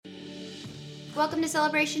Welcome to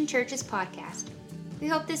Celebration Church's podcast. We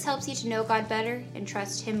hope this helps you to know God better and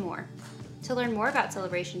trust Him more. To learn more about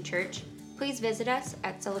Celebration Church, please visit us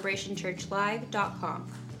at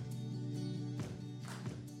celebrationchurchlive.com.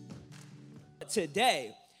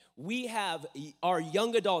 Today, we have our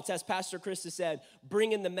young adults, as Pastor Krista said,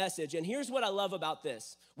 bringing the message. And here's what I love about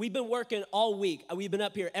this. We've been working all week. We've been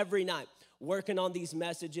up here every night working on these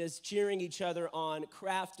messages, cheering each other on,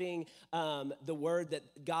 crafting the word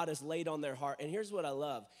that God has laid on their heart. And here's what I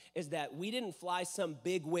love, is that we didn't fly some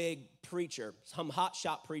bigwig preacher, some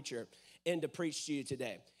hotshot preacher in to preach to you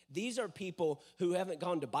today. These are people who haven't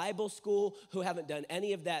gone to Bible school, who haven't done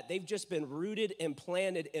any of that. They've just been rooted and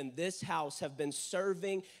planted in this house, have been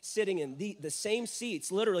serving, sitting in the same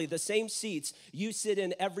seats, literally the same seats you sit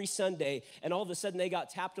in every Sunday, and all of a sudden they got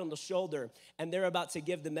tapped on the shoulder, and they're about to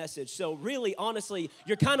give the message. So really, honestly,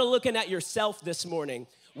 you're kind of looking at yourself this morning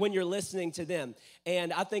when you're listening to them.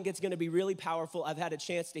 And I think it's going to be really powerful. I've had a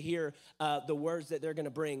chance to hear the words that they're going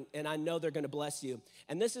to bring, and I know they're going to bless you.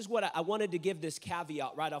 And this is what I wanted to give this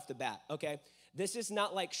caveat right off the bat, okay? This is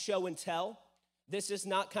not like show and tell. This is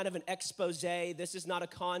not kind of an expose. This is not a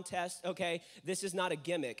contest, okay? This is not a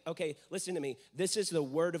gimmick, okay? Listen to me. This is the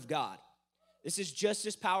Word of God. This is just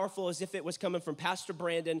as powerful as if it was coming from Pastor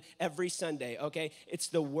Brandon every Sunday, okay? It's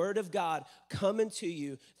the Word of God coming to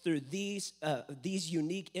you through these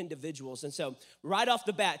unique individuals. And so right off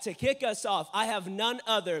the bat, to kick us off, I have none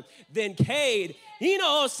other than Cade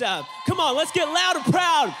Hinojosa. Come on, let's get loud and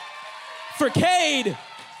proud for Cade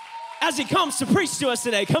as he comes to preach to us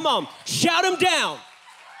today. Come on, shout him down.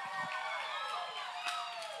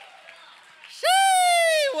 Shee!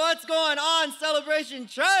 What's going on, Celebration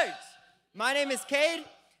Church? My name is Cade,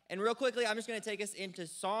 and real quickly, I'm just going to take us into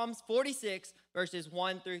Psalms 46, verses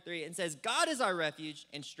 1 through 3. It says, God is our refuge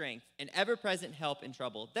and strength, an ever-present help in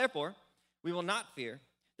trouble. Therefore, we will not fear,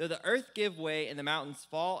 though the earth give way and the mountains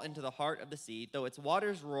fall into the heart of the sea, though its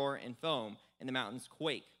waters roar and foam and the mountains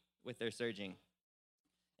quake with their surging.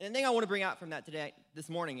 And the thing I want to bring out from that this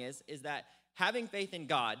morning is that having faith in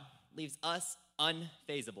God leaves us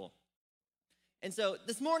unfazable. And so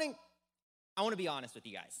this morning, I want to be honest with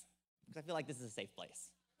you guys, because I feel like this is a safe place.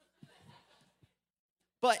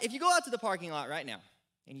 But if you go out to the parking lot right now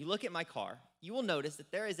and you look at my car, you will notice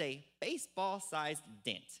that there is a baseball-sized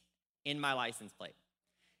dent in my license plate.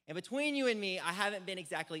 And between you and me, I haven't been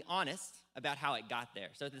exactly honest about how it got there.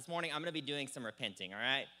 So this morning, I'm going to be doing some repenting, all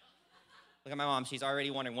right? Look at my mom. She's already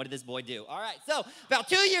wondering, what did this boy do? All right, so about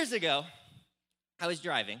 2 years ago, I was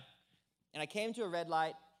driving, and I came to a red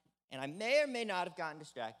light, and I may or may not have gotten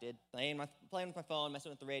distracted, playing with my phone, messing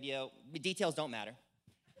with the radio. The details don't matter.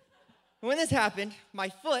 When this happened, my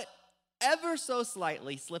foot ever so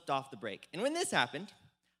slightly slipped off the brake. And when this happened,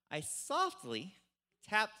 I softly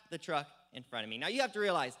tapped the truck in front of me. Now, you have to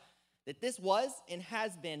realize that this was and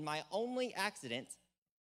has been my only accident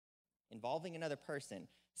involving another person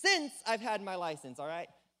since I've had my license, all right?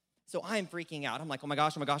 So I'm freaking out. I'm like, oh my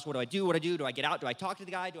gosh, what do I do? Do I get out? Do I talk to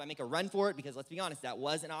the guy? Do I make a run for it? Because let's be honest, that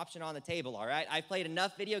was an option on the table, all right? I've played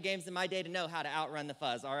enough video games in my day to know how to outrun the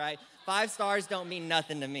fuzz, all right? 5 stars don't mean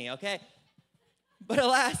nothing to me, okay? But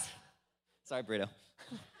alas, sorry, Brito.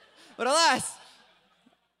 But alas,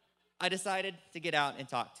 I decided to get out and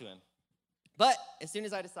talk to him. But as soon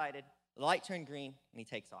as I decided, the light turned green and he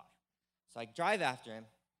takes off. So I drive after him,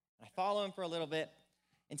 and I follow him for a little bit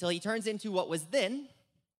until he turns into what was then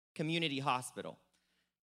community hospital.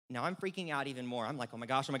 Now I'm freaking out even more. I'm like, oh my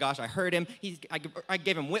gosh, I heard him. I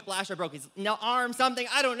gave him whiplash, I broke his arm, something,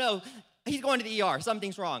 I don't know. He's going to the ER,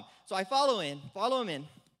 something's wrong. So I follow him in,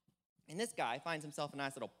 and this guy finds himself a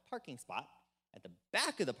nice little parking spot at the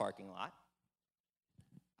back of the parking lot.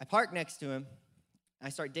 I park next to him, I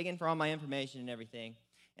start digging for all my information and everything,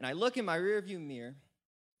 and I look in my rearview mirror,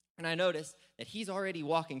 and I notice that he's already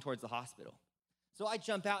walking towards the hospital. So I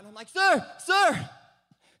jump out, and I'm like, sir,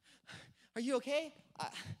 are you okay?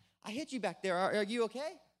 I hit you back there. Are you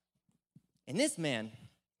okay? And this man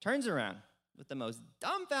turns around with the most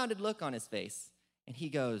dumbfounded look on his face, and he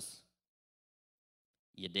goes,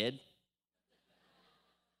 you did?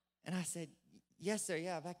 And I said, yes, sir,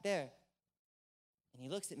 yeah, back there. And he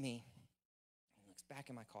looks at me, and he looks back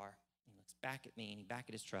at my car, and he looks back at me, and he back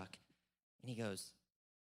at his truck, and he goes,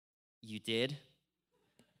 you did?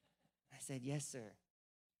 I said, yes, sir.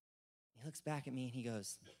 He looks back at me, and he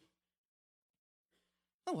goes,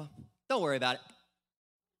 oh, well, don't worry about it.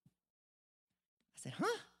 I said,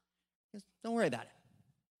 huh? He goes, don't worry about it.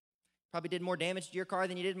 Probably did more damage to your car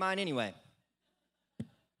than you did mine anyway.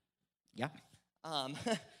 Yeah.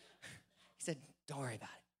 He said, don't worry about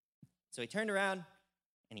it. So he turned around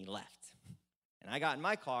and he left. And I got in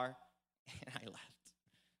my car and I left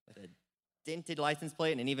with a dented license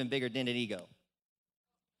plate and an even bigger dented ego.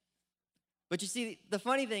 But you see, the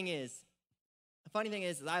funny thing is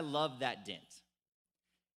that I love that dent.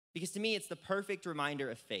 Because to me, it's the perfect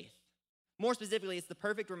reminder of faith. More specifically, it's the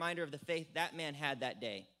perfect reminder of the faith that man had that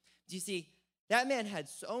day. Do you see, that man had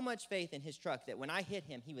so much faith in his truck that when I hit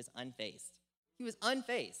him, he was unfazed. He was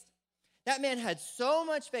unfazed. That man had so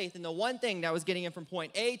much faith in the one thing that was getting him from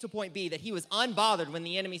point A to point B that he was unbothered when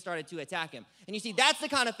the enemy started to attack him. And you see, that's the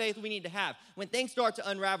kind of faith we need to have. When things start to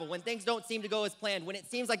unravel, when things don't seem to go as planned, when it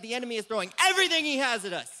seems like the enemy is throwing everything he has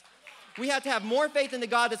at us, we have to have more faith in the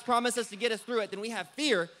God that's promised us to get us through it than we have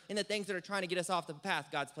fear in the things that are trying to get us off the path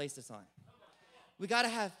God's placed us on. We got to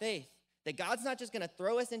have faith that God's not just going to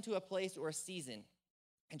throw us into a place or a season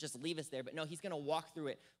and just leave us there, but no, he's going to walk through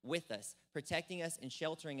it with us, protecting us and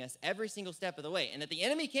sheltering us every single step of the way, and that the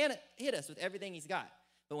enemy can't hit us with everything he's got.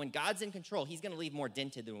 But when God's in control, he's going to leave more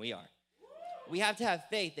dented than we are. We have to have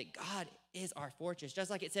faith that God is our fortress. Just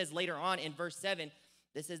like it says later on in verse 7,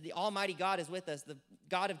 that says the Almighty God is with us. The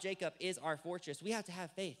God of Jacob is our fortress. We have to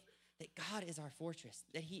have faith that God is our fortress,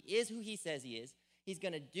 that he is who he says he is. He's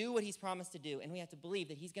going to do what he's promised to do, and we have to believe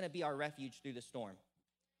that he's going to be our refuge through the storm.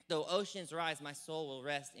 Though oceans rise, my soul will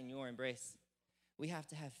rest in your embrace. We have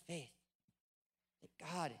to have faith that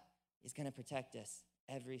God is going to protect us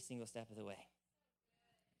every single step of the way.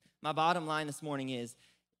 My bottom line this morning is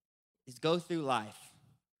go through life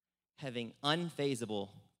having unfazable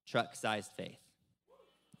truck-sized faith.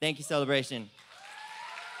 Thank you, Celebration.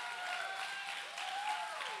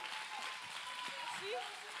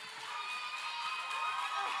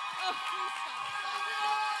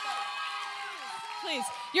 Please,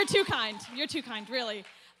 you're too kind. You're too kind, really.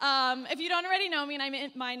 If you don't already know me,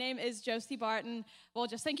 my name is Josie Barton. Well,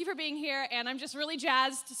 just thank you for being here, and I'm just really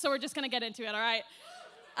jazzed, so we're just going to get into it, all right?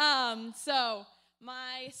 So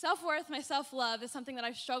my self-worth, my self-love is something that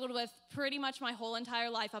I've struggled with pretty much my whole entire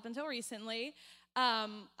life up until recently.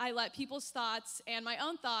 I let people's thoughts and my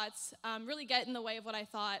own thoughts really get in the way of what I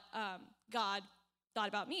thought God thought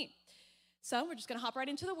about me. So we're just going to hop right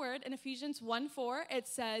into the word. In Ephesians 1:4, it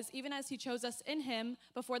says, even as he chose us in him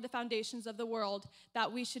before the foundations of the world,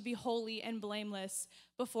 that we should be holy and blameless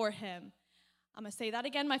before him. I'm going to say that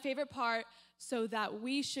again, my favorite part, so that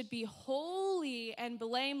we should be holy and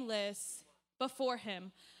blameless before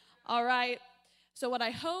him. All right? So what I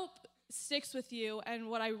hope sticks with you, and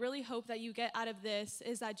what I really hope that you get out of this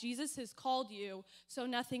is that Jesus has called you, so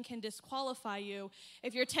nothing can disqualify you.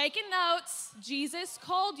 If you're taking notes, Jesus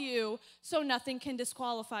called you, so nothing can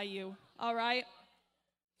disqualify you. All right?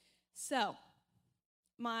 So,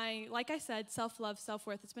 like I said, self-love,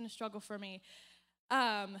 self-worth, it's been a struggle for me.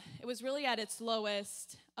 It was really at its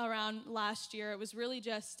lowest around last year. It was really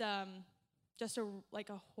just a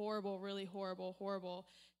horrible, really horrible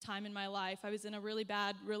time in my life. I was in a really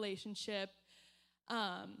bad relationship.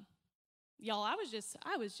 Y'all, I was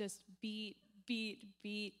just beat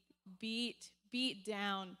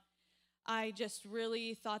down. I just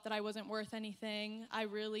really thought that I wasn't worth anything. I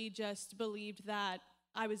really just believed that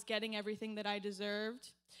I was getting everything that I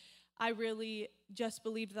deserved. I really just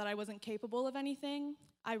believed that I wasn't capable of anything.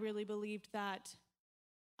 I really believed that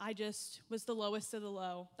I just was the lowest of the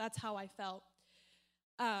low. That's how I felt.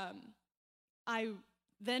 I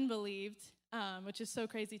then believed, which is so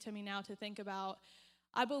crazy to me now to think about,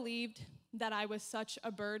 I believed that I was such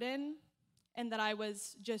a burden and that I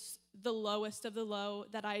was just the lowest of the low,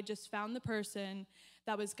 that I just found the person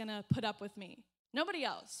that was going to put up with me. Nobody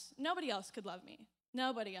else could love me.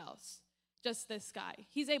 Nobody else. Just this guy.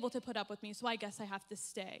 He's able to put up with me, so I guess I have to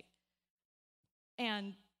stay.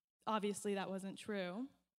 And obviously that wasn't true.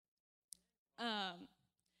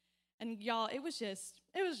 And y'all, it was just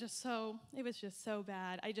so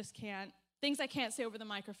bad. Things I can't say over the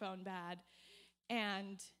microphone bad.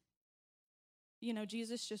 And,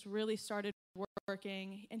 Jesus just really started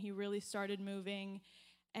working, and he really started moving.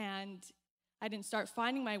 And I didn't start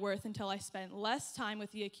finding my worth until I spent less time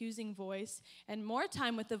with the accusing voice and more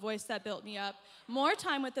time with the voice that built me up, more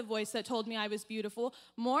time with the voice that told me I was beautiful,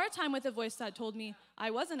 more time with the voice that told me I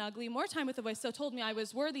wasn't ugly, more time with the voice that told me I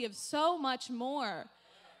was worthy of so much more.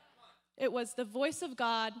 It was the voice of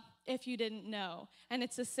God, if you didn't know. And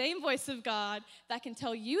it's the same voice of God that can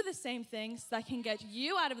tell you the same things, that can get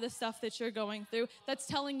you out of the stuff that you're going through, that's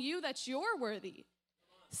telling you that you're worthy.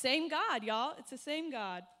 Same God, y'all. It's the same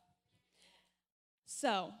God.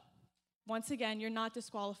 So, once again, you're not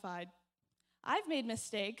disqualified. I've made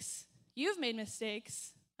mistakes. You've made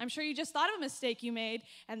mistakes. I'm sure you just thought of a mistake you made,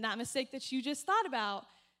 and that mistake that you just thought about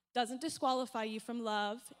doesn't disqualify you from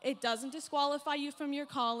love. It doesn't disqualify you from your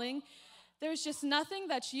calling. There's just nothing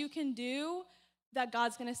that you can do that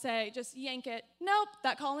God's going to say, just yank it. Nope,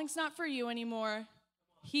 that calling's not for you anymore.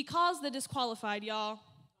 He calls the disqualified, y'all.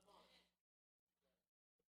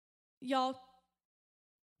 Y'all,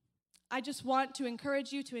 I just want to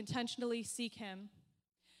encourage you to intentionally seek him.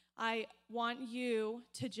 I want you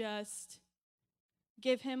to just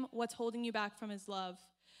give him what's holding you back from his love.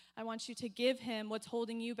 I want you to give him what's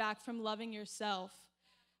holding you back from loving yourself,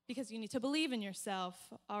 because you need to believe in yourself,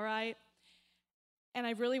 all right? And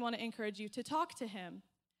I really want to encourage you to talk to him.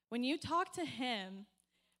 When you talk to him,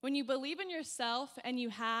 when you believe in yourself and you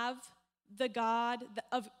have the God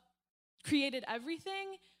of created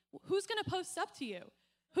everything, who's going to post up to you?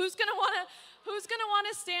 Who's going to want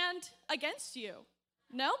to stand against you?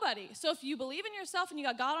 Nobody. So if you believe in yourself and you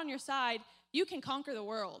got God on your side, you can conquer the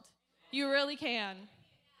world. You really can.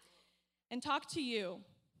 And talk to you.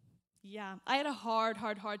 Yeah, I had a hard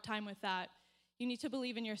time with that. You need to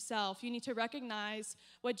believe in yourself. You need to recognize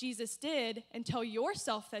what Jesus did and tell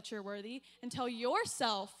yourself that you're worthy, and tell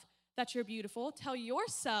yourself that you're beautiful. Tell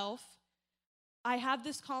yourself, I have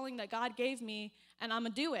this calling that God gave me, and I'm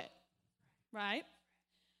going to do it. Right?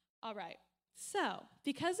 All right. So,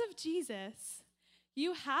 because of Jesus,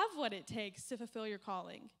 you have what it takes to fulfill your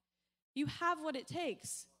calling. You have what it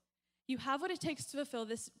takes. You have what it takes to fulfill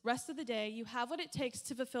this rest of the day. You have what it takes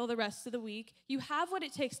to fulfill the rest of the week. You have what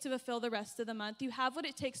it takes to fulfill the rest of the month. You have what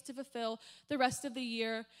it takes to fulfill the rest of the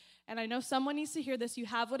year. And I know someone needs to hear this. You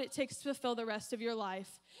have what it takes to fulfill the rest of your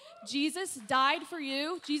life. Jesus died for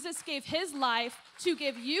you. Jesus gave his life to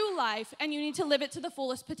give you life, and you need to live it to the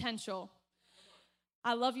fullest potential.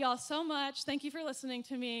 I love y'all so much. Thank you for listening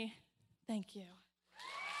to me. Thank you.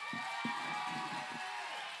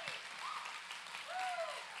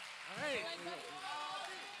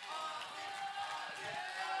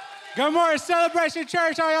 Good morning, Celebration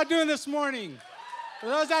Church. How y'all doing this morning? For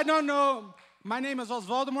those that don't know, my name is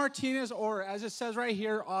Osvaldo Martinez, or as it says right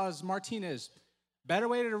here, Oz Martinez. Better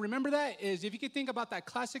way to remember that is if you could think about that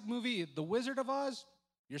classic movie, The Wizard of Oz,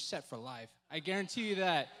 you're set for life. I guarantee you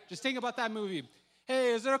that. Just think about that movie.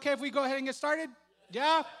 Hey, is it okay if we go ahead and get started?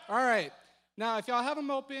 Yeah? All right. Now, if y'all have them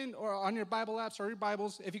open or on your Bible apps or your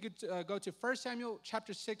Bibles, if you could go to 1 Samuel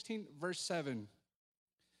chapter 16, verse 7.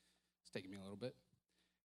 It's taking me a little bit.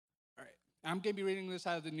 All right. I'm going to be reading this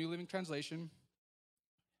out of the New Living Translation.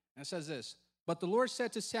 And it says this: But the Lord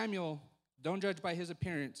said to Samuel, don't judge by his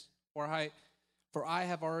appearance or height, for I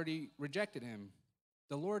have already rejected him.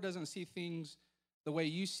 The Lord doesn't see things the way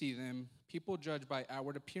you see them. People judge by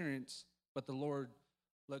outward appearance, but the Lord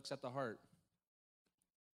looks at the heart.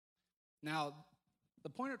 Now, the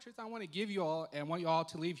point of truth I want to give you all and want you all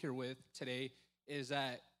to leave here with today is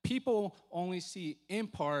that people only see in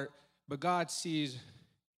part, but God sees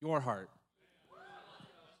your heart.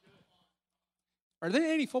 Are there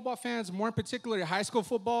any football fans, more in particular high school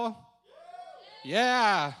football?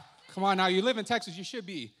 Yeah. Come on now, you live in Texas, you should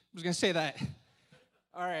be. I was going to say that.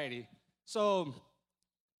 All righty. So,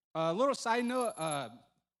 a little side note,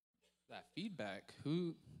 that feedback,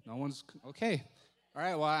 no one's, okay. All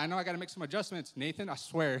right, well, I know I got to make some adjustments. Nathan, I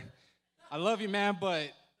swear. I love you, man, but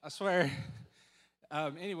I swear.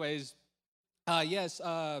 Anyways, yes,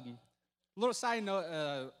 little side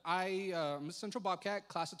note, I'm a Central Bobcat,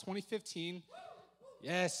 class of 2015.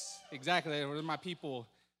 Yes, exactly, those are my people.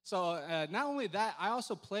 So not only that, I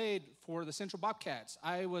also played for the Central Bobcats.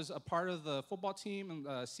 I was a part of the football team in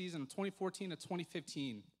the season of 2014 to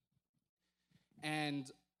 2015. And,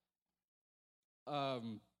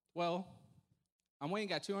 well, I'm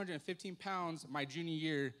weighing at 215 pounds my junior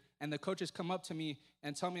year, and the coaches come up to me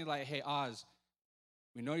and tell me, like, hey, Oz,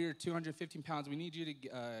 we know you're 215 pounds. We need you to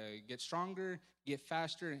get stronger, get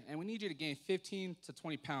faster, and we need you to gain 15 to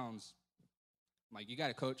 20 pounds. I'm like, you got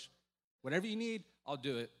it, coach. Whatever you need, I'll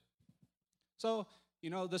do it. So,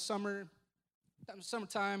 this summertime,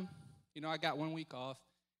 I got 1 week off.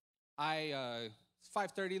 It's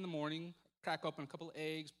 5:30 in the morning, crack open a couple of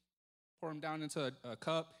eggs, pour them down into a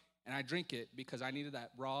cup, and I drink it because I needed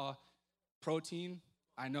that raw protein.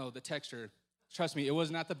 I know, the texture. Trust me, it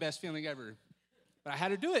was not the best feeling ever. But I had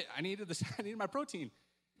to do it. I needed my protein.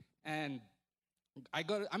 And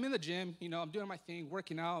I'm in the gym, I'm doing my thing,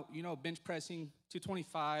 working out, bench pressing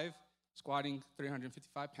 225, squatting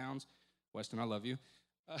 355 pounds. Weston, I love you.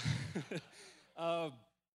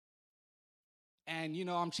 And,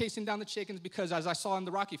 I'm chasing down the chickens because, as I saw in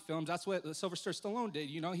the Rocky films, that's what Sylvester Stallone did.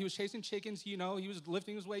 He was chasing chickens, he was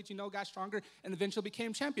lifting his weights, got stronger, and eventually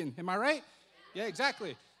became champion. Am I right? Yeah,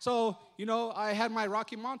 exactly. So, I had my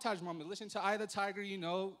Rocky montage moment, listening to Eye of the Tiger,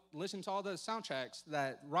 listening to all the soundtracks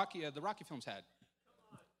that the Rocky films had.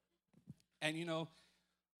 And,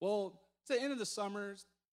 well, it's the end of the summer,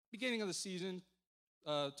 beginning of the season,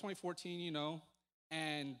 2014,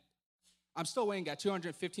 and I'm still weighing at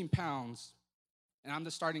 215 pounds, and I'm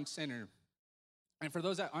the starting center. And for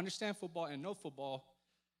those that understand football and know football,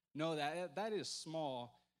 know that that is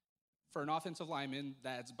small for an offensive lineman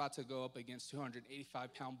that's about to go up against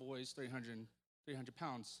 285-pound boys, 300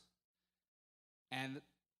 pounds. And,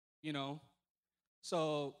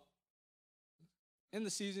 so in the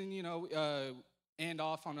season, end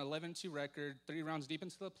off on an 11-2 record, 3 rounds deep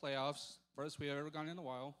into the playoffs, first we've ever gone in a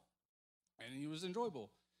while, and it was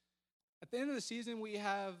enjoyable. At the end of the season, we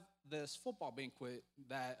have this football banquet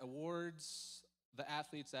that awards the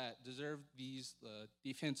athletes that deserve the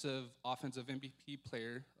defensive, offensive MVP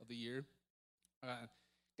player of the year.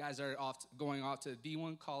 Guys are going off to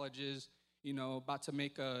D1 colleges, about to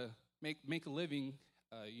make a living,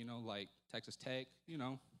 like Texas Tech,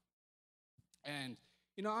 And,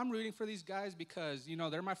 I'm rooting for these guys because,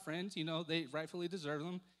 they're my friends, they rightfully deserve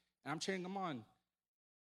them, and I'm cheering them on.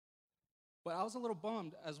 But I was a little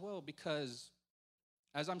bummed as well because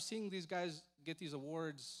as I'm seeing these guys get these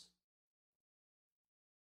awards,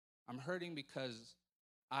 I'm hurting because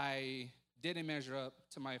I didn't measure up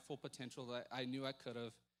to my full potential that I knew I could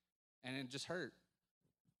have, and it just hurt.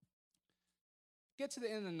 Get to the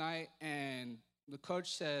end of the night, and the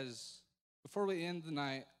coach says, before we end the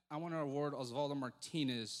night, I want to award Osvaldo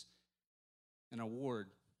Martinez an award.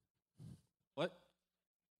 What?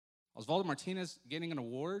 Osvaldo Martinez getting an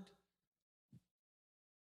award?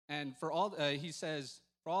 And for all, he says,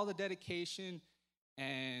 for all the dedication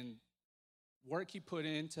and work he put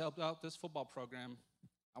in to help out this football program,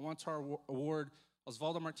 I want to award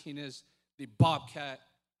Osvaldo Martinez the Bobcat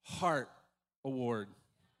Heart Award.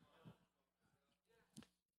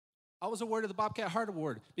 I was awarded the Bobcat Heart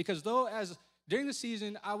Award because during the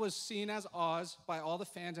season, I was seen as Oz by all the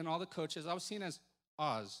fans and all the coaches. I was seen as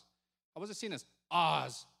Oz. I wasn't seen as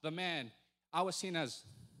Oz, the man. I was seen as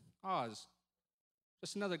Oz,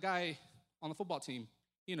 just another guy on the football team.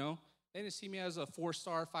 They didn't see me as a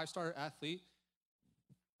 4-star, 5-star athlete.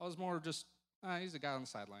 I was more just, he's a guy on the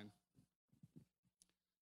sideline.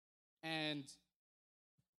 And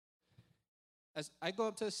as I go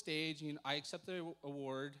up to the stage, I accept the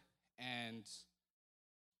award, and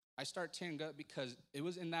I start tearing up because it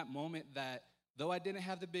was in that moment that, though I didn't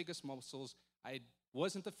have the biggest muscles, I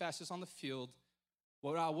wasn't the fastest on the field,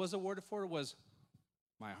 what I was awarded for was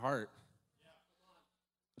my heart.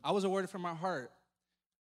 I was awarded for my heart.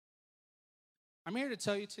 I'm here to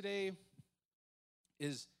tell you today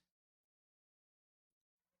is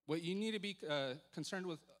what you need to be concerned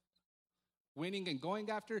with winning and going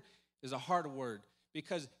after is a heart award.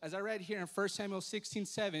 Because as I read here in 1 Samuel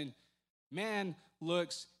 16:7, man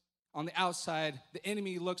looks on the outside, the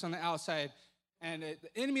enemy looks on the outside, and the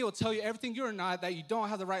enemy will tell you everything you're not, that you don't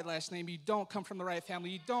have the right last name, you don't come from the right family,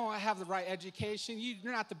 you don't have the right education,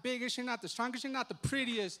 you're not the biggest, you're not the strongest, you're not the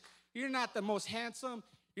prettiest, you're not the most handsome,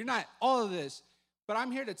 you're not all of this. But I'm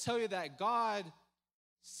here to tell you that God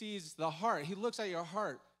sees the heart. He looks at your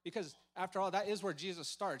heart because, after all, that is where Jesus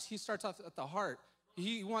starts. He starts off at the heart.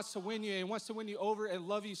 He wants to win you, and he wants to win you over and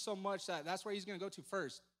love you so much that that's where he's going to go to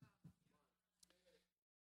first.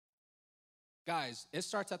 Guys, it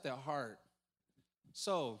starts at the heart.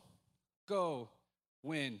 So, go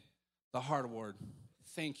win the Heart Award.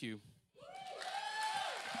 Thank you.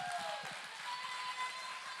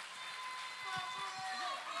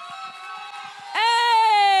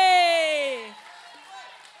 Hey!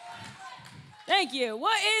 Thank you.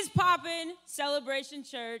 What is poppin', Celebration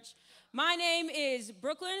Church? My name is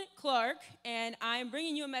Brooklyn Clark, and I'm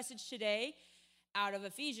bringing you a message today out of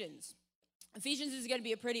Ephesians. Ephesians is going to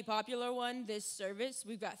be a pretty popular one this service.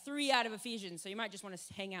 We've got 3 out of Ephesians, so you might just want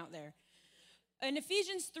to hang out there. In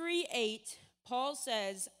Ephesians 3:8, Paul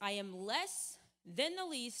says, I am less than the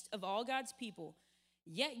least of all God's people,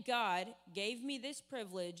 yet God gave me this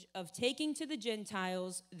privilege of taking to the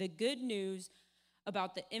Gentiles the good news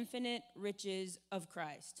about the infinite riches of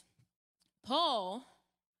Christ. Paul,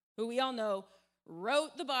 who we all know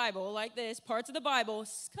wrote the Bible like this, parts of the Bible,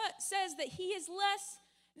 says that he is less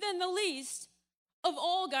than the least of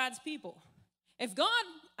all God's people. If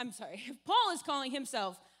Paul is calling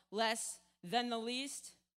himself less than the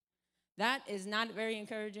least, that is not very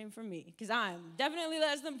encouraging for me, because I'm definitely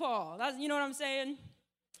less than Paul. You know what I'm saying?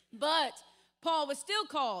 But Paul was still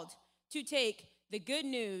called to take the good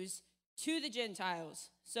news to the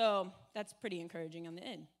Gentiles. So that's pretty encouraging on the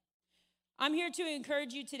end. I'm here to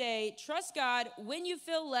encourage you today. Trust God when you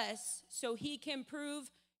feel less so he can prove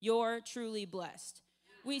you're truly blessed.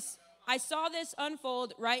 I saw this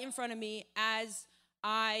unfold right in front of me as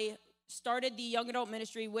I started the young adult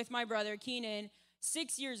ministry with my brother, Keenan,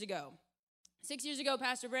 6 years ago. 6 years ago,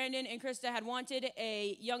 Pastor Brandon and Krista had wanted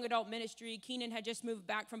a young adult ministry. Keenan had just moved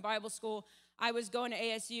back from Bible school. I was going to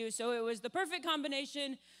ASU, so it was the perfect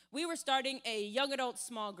combination. We were starting a young adult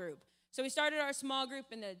small group. So we started our small group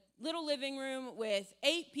in the little living room with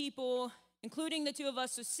 8 people, including the 2 of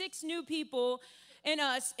us, so 6 new people and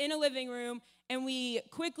us in a living room, and we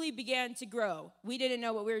quickly began to grow. We didn't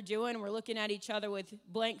know what we were doing. We're looking at each other with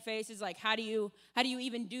blank faces, like, how do you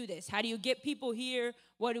even do this? How do you get people here?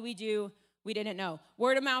 What do we do? We didn't know.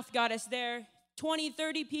 Word of mouth got us there. 20,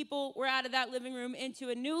 30 people were out of that living room into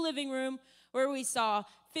a new living room where we saw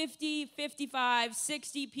 50, 55,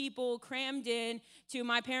 60 people crammed in to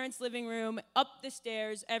my parents' living room, up the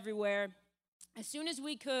stairs, everywhere. As soon as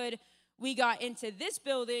we could, we got into this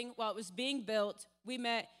building while it was being built. We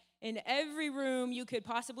met in every room you could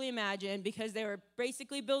possibly imagine because they were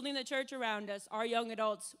basically building the church around us. Our young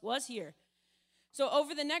adults was here. So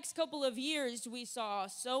over the next couple of years, we saw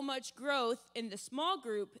so much growth in the small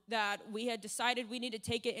group that we had decided we need to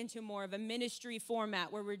take it into more of a ministry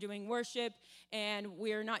format where we're doing worship and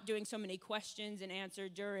we're not doing so many questions and answer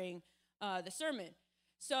during the sermon.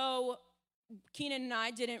 So Keenan and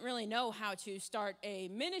I didn't really know how to start a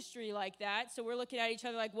ministry like that. So we're looking at each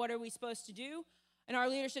other like, what are we supposed to do? And our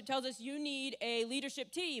leadership tells us, you need a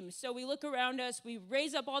leadership team. So we look around us, we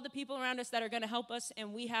raise up all the people around us that are going to help us,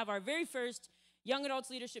 and we have our very first young adults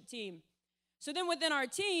leadership team. So then within our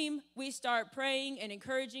team, we start praying and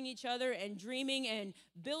encouraging each other and dreaming and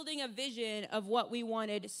building a vision of what we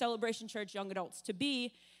wanted Celebration Church Young Adults to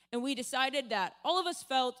be. And we decided that all of us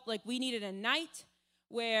felt like we needed a night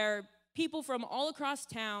where people from all across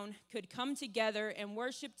town could come together and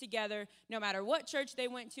worship together no matter what church they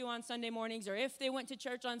went to on Sunday mornings or if they went to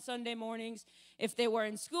church on Sunday mornings, if they were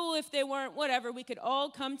in school, if they weren't, whatever, we could all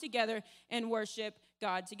come together and worship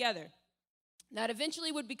God together. That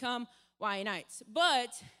eventually would become Y Nights. But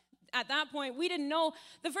at that point, we didn't know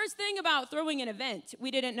the first thing about throwing an event. We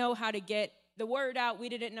didn't know how to get the word out. We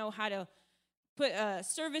didn't know how to put a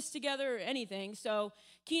service together or anything. So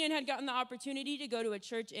Keenan had gotten the opportunity to go to a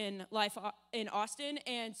church in Austin,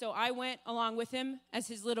 and so I went along with him as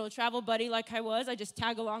his little travel buddy like I was. I just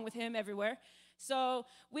tag along with him everywhere. So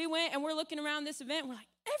we went, and we're looking around this event. We're like,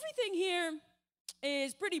 everything here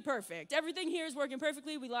is pretty perfect. Everything here is working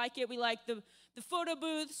perfectly. We like it. We like the photo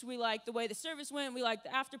booths. We like the way the service went. We like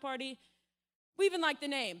the after party. We even like the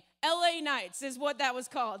name. LA Nights is what that was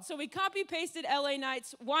called. So we copy-pasted LA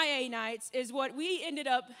Nights. YA Nights is what we ended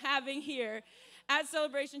up having here at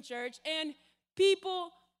Celebration Church, and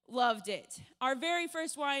people loved it. Our very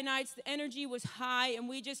first YA Nights, the energy was high, and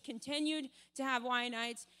we just continued to have YA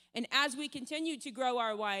Nights. And as we continued to grow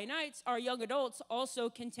our YA Nights, our young adults also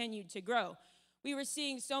continued to grow. We were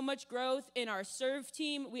seeing so much growth in our serve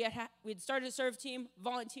team. We had started a serve team,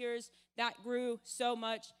 volunteers. That grew so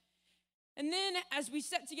much. And then as we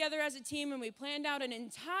sat together as a team and we planned out an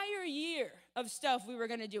entire year of stuff we were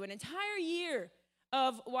going to do, an entire year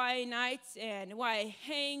of YA Nights and YA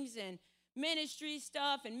Hangs and ministry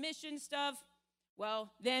stuff and mission stuff,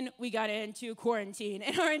 well, then we got into quarantine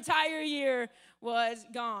and our entire year was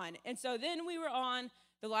gone. And so then we were on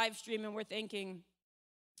the live stream and we're thinking,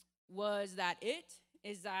 was that it?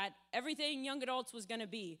 Is that everything young adults was going to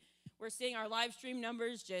be? We're seeing our live stream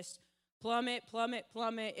numbers just plummet, plummet,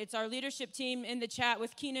 plummet. It's our leadership team in the chat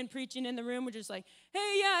with Keenan preaching in the room. We're just like,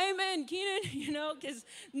 hey, yeah, amen, Keenan, because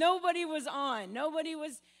nobody was on. Nobody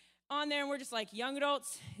was on there, and we're just like, young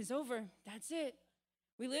adults is over. That's it.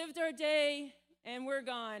 We lived our day, and we're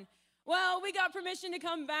gone. Well, we got permission to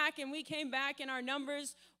come back, and we came back, and our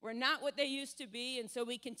numbers were not what they used to be, and so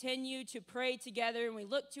we continued to pray together, and we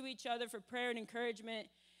looked to each other for prayer and encouragement,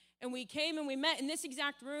 and we came and we met in this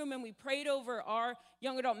exact room, and we prayed over our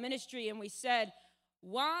young adult ministry, and we said,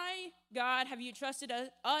 why, God, have you trusted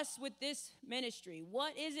us with this ministry?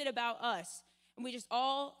 What is it about us? And we just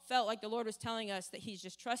all felt like the Lord was telling us that he's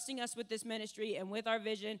just trusting us with this ministry and with our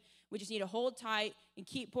vision. We just need to hold tight and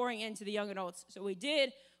keep pouring into the young adults. So we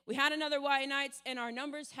did. We had another YA Nights, and our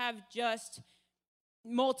numbers have just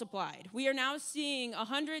multiplied. We are now seeing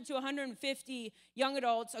 100 to 150 young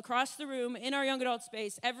adults across the room in our young adult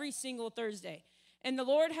space every single Thursday. And the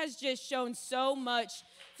Lord has just shown so much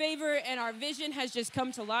favor, and our vision has just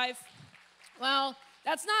come to life. Well,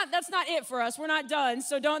 that's not it for us. We're not done,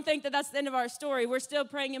 so don't think that that's the end of our story. We're still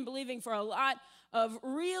praying and believing for a lot of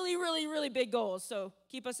really, really, really big goals, so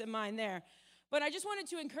keep us in mind there. But I just wanted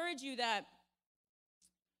to encourage you that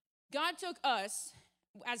God took us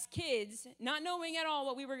as kids, not knowing at all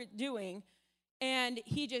what we were doing, and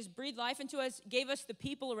he just breathed life into us, gave us the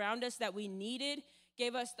people around us that we needed,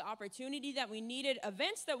 gave us the opportunity that we needed,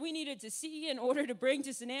 events that we needed to see in order to bring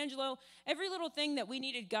to San Angelo, every little thing that we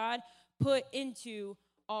needed, God put into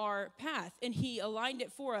our path, and he aligned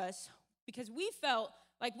it for us because we felt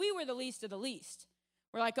like we were the least of the least.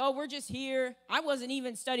 We're like, oh, we're just here. I wasn't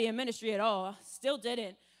even studying ministry at all, still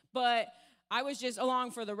didn't, but I was just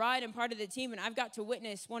along for the ride and part of the team, and I've got to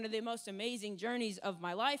witness one of the most amazing journeys of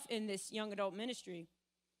my life in this young adult ministry.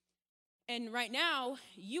 And right now,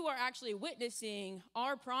 you are actually witnessing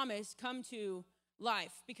our promise come to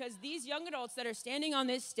life, because these young adults that are standing on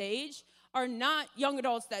this stage are not young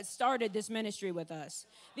adults that started this ministry with us.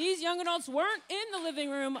 These young adults weren't in the living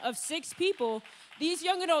room of 6 people. These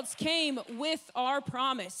young adults came with our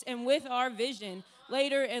promise and with our vision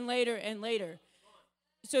later and later and later.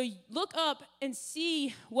 So look up and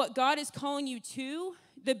see what God is calling you to,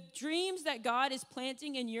 the dreams that God is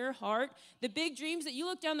planting in your heart, the big dreams that you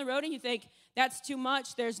look down the road and you think, that's too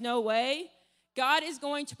much, there's no way. God is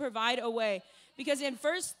going to provide a way. Because in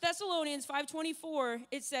 1 Thessalonians 5:24,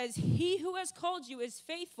 it says, he who has called you is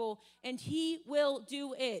faithful, and he will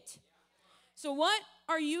do it. So what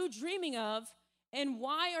are you dreaming of, and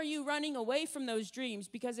why are you running away from those dreams?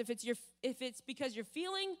 Because if it's because you're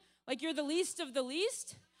feeling like you're the least of the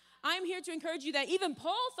least, I'm here to encourage you that even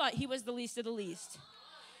Paul thought he was the least of the least.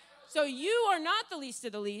 So you are not the least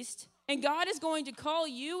of the least, and God is going to call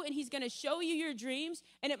you, and he's going to show you your dreams,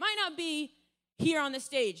 and it might not be here on the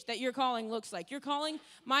stage that your calling looks like. Your calling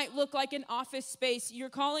might look like an office space. Your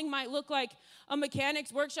calling might look like a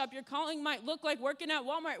mechanic's workshop. Your calling might look like working at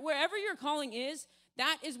Walmart. Wherever your calling is,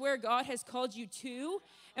 that is where God has called you to.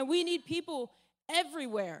 And we need people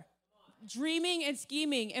everywhere dreaming and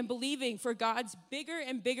scheming and believing for God's bigger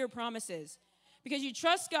and bigger promises. Because you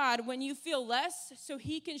trust God when you feel less, so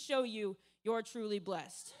he can show you you're truly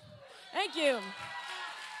blessed. Thank you.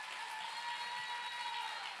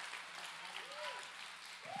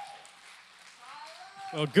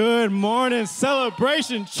 Well, good morning,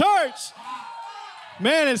 Celebration Church.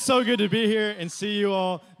 Man, it's so good to be here and see you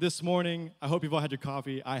all this morning. I hope you've all had your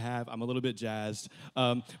coffee. I have. I'm a little bit jazzed.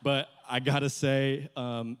 But I got to say,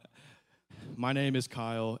 my name is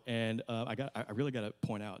Kyle, and I really got to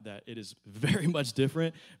point out that it is very much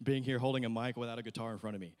different being here holding a mic without a guitar in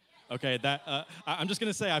front of me. Okay, I'm just going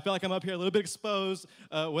to say I feel like I'm up here a little bit exposed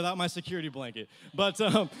without my security blanket. But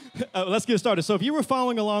let's get started. So if you were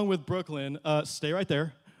following along with Brooklyn, stay right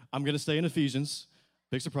there. I'm going to stay in Ephesians.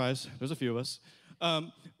 Big surprise. There's a few of us.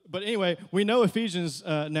 But anyway, we know Ephesians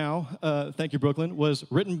now, thank you, Brooklyn, was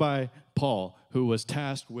written by Paul, who was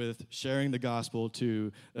tasked with sharing the gospel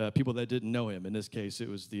to people that didn't know him. In this case, it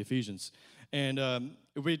was the Ephesians. And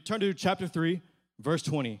if we turn to chapter 3, verse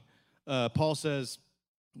 20, Paul says,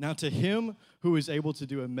 now to him who is able to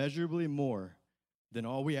do immeasurably more than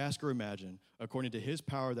all we ask or imagine, according to his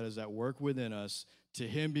power that is at work within us, to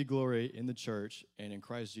him be glory in the church and in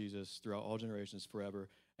Christ Jesus throughout all generations forever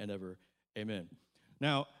and ever. Amen.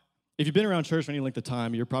 Now, if you've been around church for any length of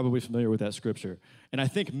time, you're probably familiar with that scripture. And I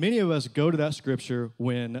think many of us go to that scripture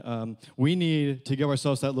when we need to give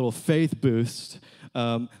ourselves that little faith boost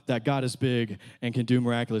that God is big and can do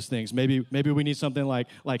miraculous things. Maybe we need something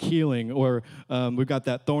like healing, or we've got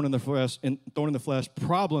that thorn in the flesh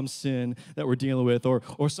problem, sin that we're dealing with,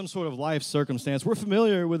 or some sort of life circumstance. We're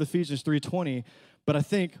familiar with Ephesians 3:20, but I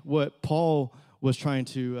think what Paul was trying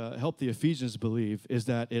to help the Ephesians believe is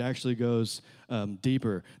that it actually goes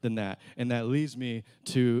deeper than that. And that leads me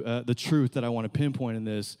to the truth that I want to pinpoint in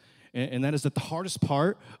this, and that is that the hardest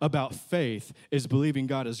part about faith is believing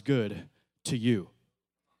God is good to you.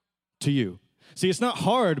 To you. See, it's not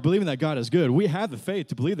hard believing that God is good. We have the faith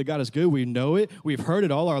to believe that God is good. We know it. We've heard it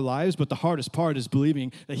all our lives, but the hardest part is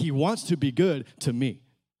believing that he wants to be good to me.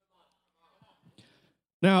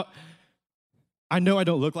 Now, I know I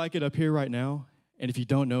don't look like it up here right now, and if you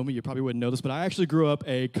don't know me, you probably wouldn't know this, but I actually grew up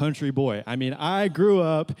a country boy. I mean, I grew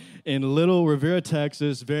up in Little Rivera,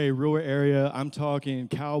 Texas, very rural area. I'm talking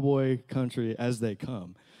cowboy country as they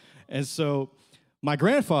come. And so my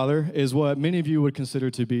grandfather is what many of you would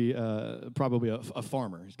consider to be probably a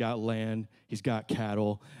farmer. He's got land, he's got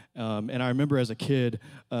cattle, and I remember as a kid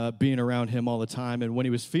being around him all the time, and when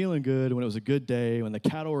he was feeling good, when it was a good day, when the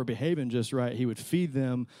cattle were behaving just right, he would feed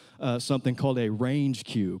them something called a range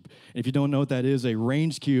cube. And if you don't know what that is, a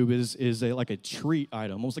range cube is like a treat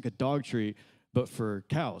item, almost like a dog treat, but for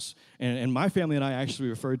cows. And my family and I actually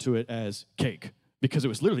referred to it as cake, because it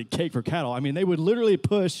was literally cake for cattle. I mean, they would literally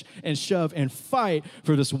push and shove and fight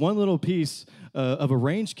for this one little piece of a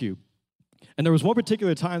range cube. And there was one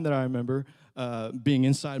particular time that I remember being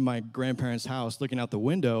inside my grandparents' house, looking out the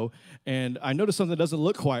window, and I noticed something that doesn't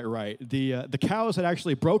look quite right. The cows had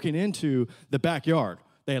actually broken into the backyard.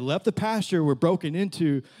 They had left the pasture, were broken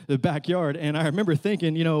into the backyard, and I remember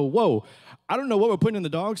thinking, whoa, I don't know what we're putting in the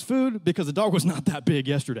dog's food because the dog was not that big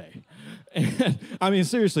yesterday. And, I mean,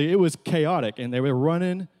 seriously, it was chaotic, and they were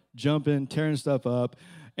running, jumping, tearing stuff up,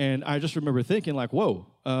 and I just remember thinking, like, whoa,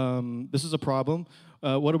 this is a problem.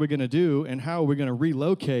 What are we going to do, and how are we going to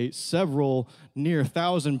relocate several near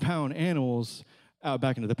 1,000-pound animals out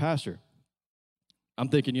back into the pasture? I'm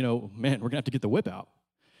thinking, man, we're going to have to get the whip out.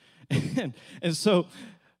 and so,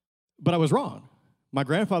 but I was wrong. My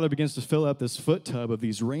grandfather begins to fill up this foot tub of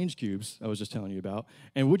these range cubes I was just telling you about,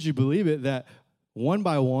 and would you believe it that one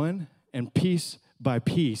by one and piece by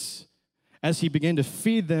piece, as he began to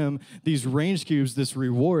feed them these range cubes, this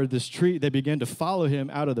reward, this treat, they began to follow him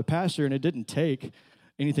out of the pasture, and it didn't take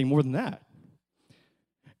anything more than that.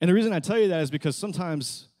 And the reason I tell you that is because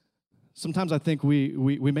sometimes I think we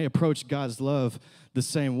may approach God's love the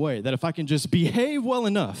same way, that if I can just behave well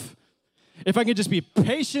enough, if I can just be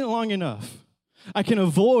patient long enough, I can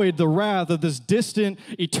avoid the wrath of this distant,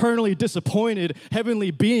 eternally disappointed heavenly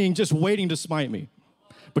being just waiting to smite me.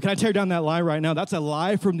 But can I tear down that lie right now? That's a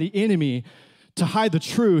lie from the enemy to hide the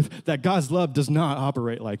truth that God's love does not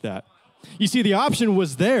operate like that. You see, the option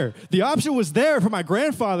was there. The option was there for my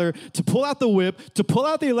grandfather to pull out the whip, to pull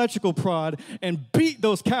out the electrical prod, and beat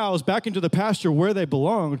those cows back into the pasture where they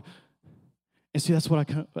belonged. And see, that's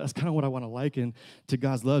kind of what I want to liken to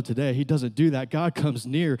God's love today. He doesn't do that. God comes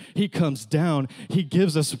near. He comes down. He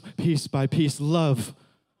gives us piece by piece love,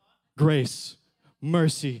 grace,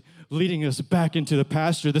 mercy, leading us back into the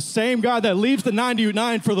pasture. The same God that leaves the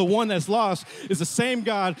 99 for the one that's lost is the same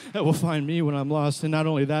God that will find me when I'm lost. And not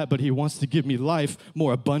only that, but he wants to give me life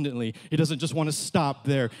more abundantly. He doesn't just want to stop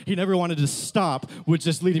there. He never wanted to stop with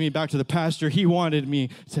just leading me back to the pasture. He wanted me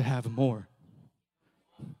to have more.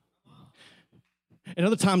 And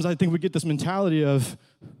other times I think we get this mentality of,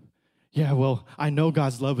 yeah, well, I know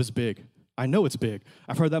God's love is big. I know it's big.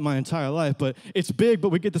 I've heard that my entire life, but it's big, but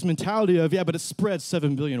we get this mentality of, yeah, but it's spread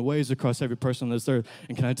 7 billion ways across every person on this earth.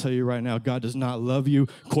 And can I tell you right now, God does not love you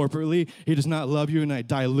corporately. He does not love you in a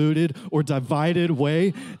diluted or divided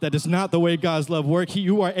way. That is not the way God's love works.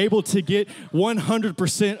 You are able to get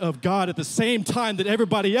 100% of God at the same time that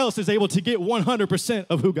everybody else is able to get 100%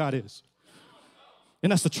 of who God is.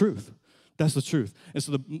 And that's the truth. That's the truth. And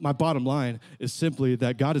so my bottom line is simply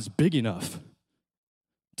that God is big enough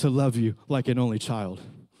to love you like an only child.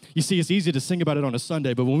 You see, it's easy to sing about it on a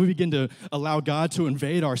Sunday, but when we begin to allow God to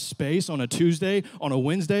invade our space on a Tuesday, on a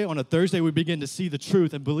Wednesday, on a Thursday, we begin to see the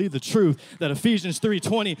truth and believe the truth that Ephesians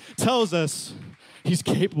 3:20 tells us he's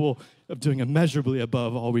capable of doing immeasurably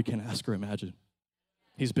above all we can ask or imagine.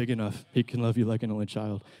 He's big enough. He can love you like an only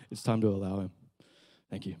child. It's time to allow him.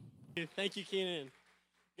 Thank you. Thank you, Keenan.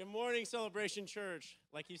 Good morning, Celebration Church.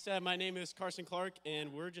 Like you said, my name is Carson Clark,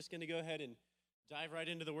 and we're just going to go ahead and dive right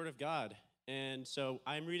into the Word of God. And so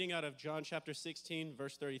I'm reading out of John chapter 16,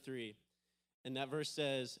 verse 33. And that verse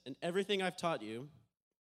says, "And everything I've taught you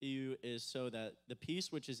is so that the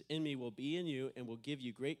peace which is in me will be in you and will give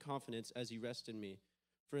you great confidence as you rest in me.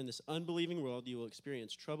 For in this unbelieving world you will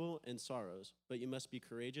experience trouble and sorrows, but you must be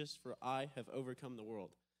courageous, for I have overcome the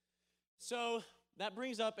world." So that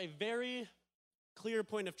brings up a very clear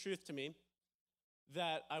point of truth to me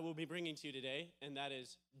that I will be bringing to you today, and that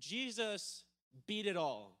is Jesus beat it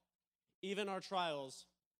all, even our trials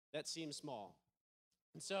that seem small.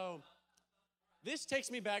 And so this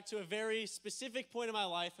takes me back to a very specific point in my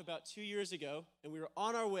life about 2 years ago, and we were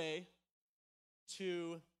on our way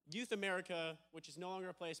to Youth America, which is no longer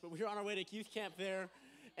a place, but we were on our way to youth camp there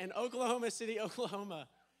in Oklahoma City, Oklahoma.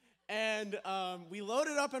 And we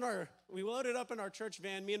loaded up in our church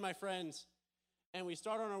van, me and my friends, and we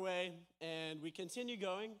start on our way, and we continue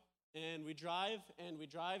going, and we drive,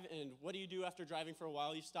 and what do you do after driving for a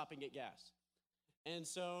while? You stop and get gas. And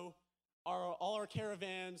so all our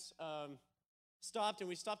caravans stopped, and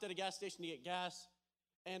we stopped at a gas station to get gas,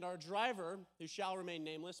 and our driver, who shall remain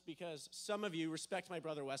nameless because some of you respect my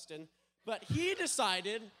brother Weston, but he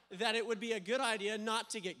decided that it would be a good idea not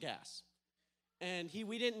to get gas. And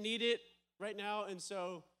we didn't need it right now, and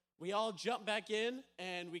so we all jumped back in,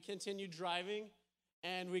 and we continued driving,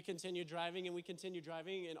 and we continued driving, and we continued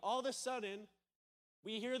driving, and all of a sudden,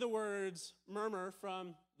 we hear the words murmur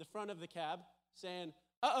from the front of the cab saying,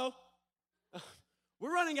 "Uh-oh,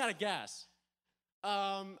 we're running out of gas."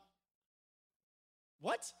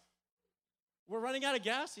 What? We're running out of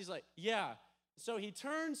gas? He's like, "Yeah." So he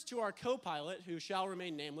turns to our co-pilot, who shall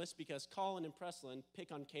remain nameless because Colin and Preslin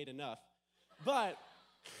pick on Cade enough. But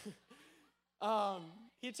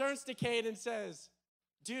he turns to Cade and says,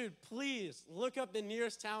 "Dude, please look up the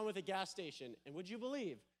nearest town with a gas station." And would you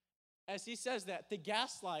believe, as he says that, the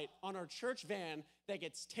gas light on our church van that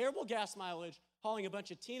gets terrible gas mileage, hauling a bunch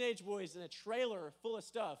of teenage boys in a trailer full of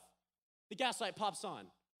stuff. The gas light pops on.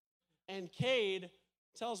 And Cade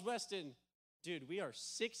tells Weston, dude, we are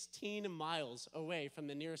 16 miles away from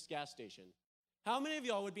the nearest gas station. How many of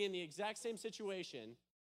y'all would be in the exact same situation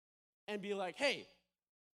and be like, hey,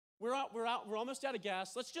 we're almost out of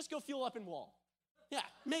gas. Let's just go fuel up and Wall. Yeah,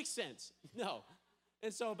 makes sense. No.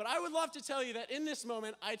 And so, but I would love to tell you that in this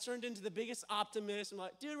moment, I turned into the biggest optimist. I'm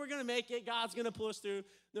like, dude, we're going to make it. God's going to pull us through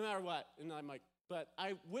no matter what. And I'm like, but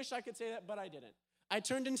I wish I could say that, but I didn't. I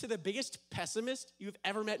turned into the biggest pessimist you've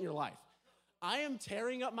ever met in your life. I am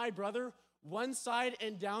tearing up my brother one side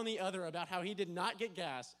and down the other about how he did not get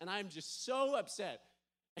gas, and I'm just so upset.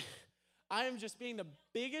 I am just being the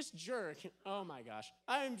biggest jerk. Oh my gosh.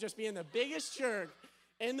 I am just being the biggest jerk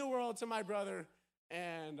in the world to my brother,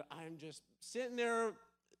 and I'm just sitting there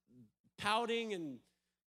pouting and,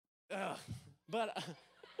 but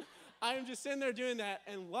I'm just sitting there doing that,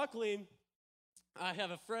 and luckily, I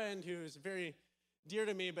have a friend who is very dear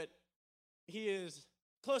to me, but he is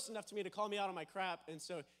close enough to me to call me out on my crap, and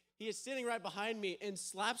so he is sitting right behind me and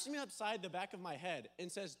slaps me upside the back of my head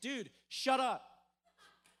and says, dude, shut up.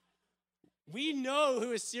 We know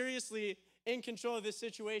who is seriously in control of this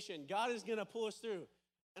situation. God is going to pull us through.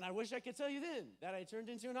 And I wish I could tell you then that I turned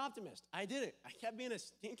into an optimist. I didn't. I kept being a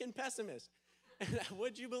stinking pessimist. And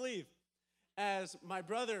would you believe, as my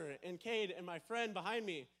brother and Cade and my friend behind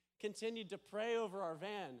me continued to pray over our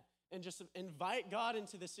van and just invite God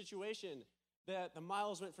into the situation, that the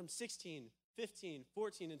miles went from 16, 15,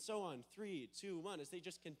 14, and so on, 3, 2, 1, as they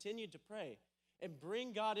just continued to pray and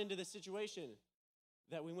bring God into the situation,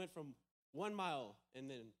 that we went from 1 mile and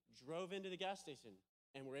then drove into the gas station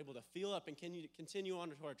and were able to fuel up and continue on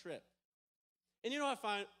to our trip. And you know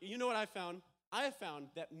what I found? I have found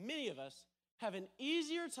that many of us have an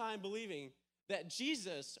easier time believing that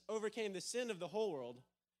Jesus overcame the sin of the whole world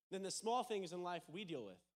than the small things in life we deal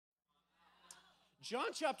with. John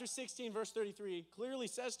chapter 16, verse 33 clearly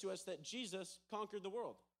says to us that Jesus conquered the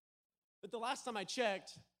world. But the last time I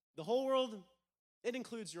checked, the whole world, it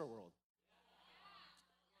includes your world.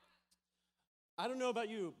 I don't know about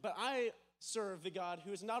you, but I serve the God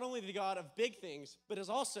who is not only the God of big things, but is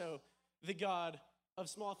also the God of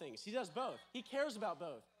small things. He does both. He cares about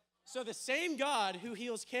both. So the same God who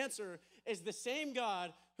heals cancer is the same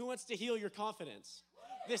God who wants to heal your confidence.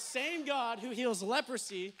 The same God who heals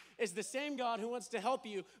leprosy is the same God who wants to help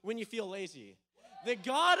you when you feel lazy. The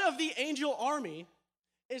God of the angel army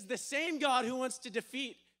is the same God who wants to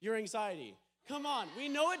defeat your anxiety. Come on, we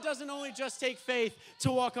know it doesn't only just take faith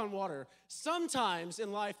to walk on water. Sometimes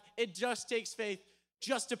in life, it just takes faith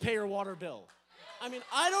just to pay your water bill. I mean,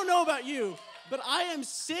 I don't know about you, but I am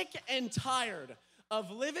sick and tired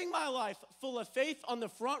of living my life full of faith on the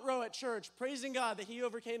front row at church, praising God that he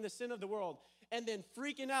overcame the sin of the world, and then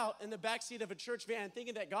freaking out in the backseat of a church van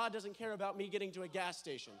thinking that God doesn't care about me getting to a gas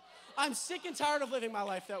station. I'm sick and tired of living my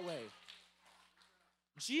life that way.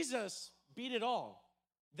 Jesus beat it all.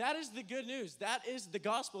 That is the good news. That is the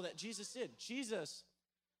gospel that Jesus did. Jesus,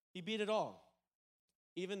 he beat it all.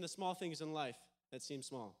 Even the small things in life that seem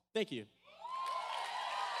small. Thank you.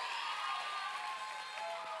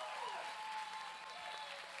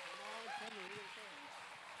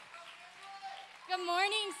 Good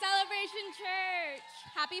morning, Celebration Church.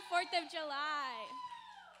 Happy 4th of July.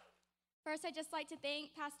 First, I'd just like to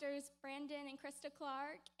thank Pastors Brandon and Krista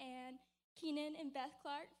Clark and Keenan and Beth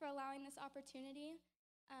Clark for allowing this opportunity.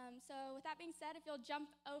 So with that being said, if you'll jump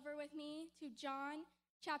over with me to John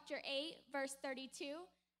chapter 8, verse 32.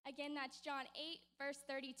 Again, that's John 8, verse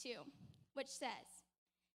 32, which says,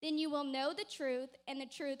 "Then you will know the truth, and the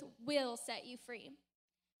truth will set you free."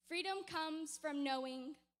 Freedom comes from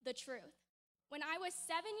knowing the truth. When I was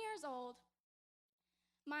 7 years old,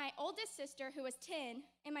 my oldest sister, who was 10,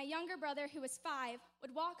 and my younger brother, who was 5,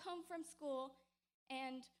 would walk home from school,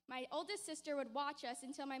 and my oldest sister would watch us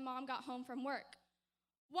until my mom got home from work.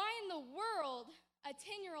 Why in the world a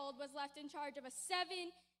 10-year-old was left in charge of a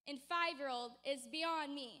 7- and 5-year-old is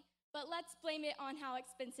beyond me, but let's blame it on how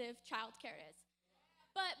expensive childcare is.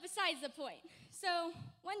 But besides the point. So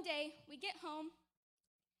one day we get home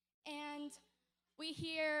and we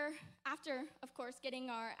hear, after, of course, getting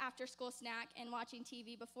our after-school snack and watching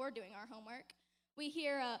TV before doing our homework, we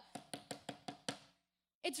hear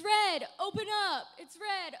 "It's red, open up, it's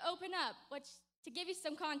red, open up," which, to give you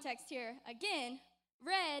some context here, again,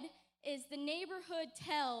 red is the neighborhood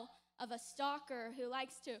tell of a stalker who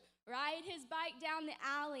likes to ride his bike down the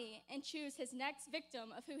alley and choose his next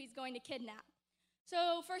victim of who he's going to kidnap.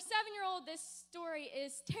 So for a 7-year-old, this story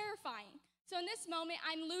is terrifying. So in this moment,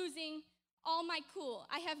 I'm losing all my cool.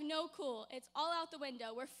 I have no cool. It's all out the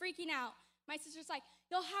window. We're freaking out. My sister's like,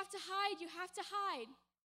 you'll have to hide, you have to hide.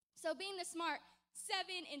 So being the smart 7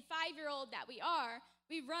 and 5-year-old that we are,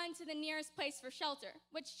 we run to the nearest place for shelter,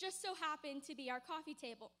 which just so happened to be our coffee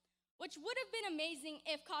table, which would have been amazing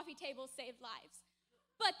if coffee tables saved lives,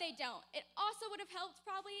 but they don't. It also would have helped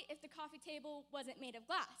probably if the coffee table wasn't made of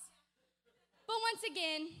glass. But once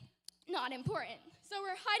again, not important. So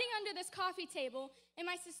we're hiding under this coffee table, and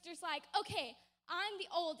my sister's like, okay, I'm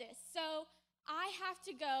the oldest, so I have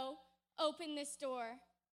to go open this door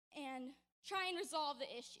and try and resolve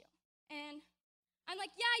the issue. And I'm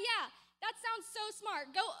like, yeah, that sounds so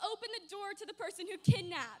smart. Go open the door to the person who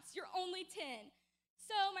kidnaps. You're only 10.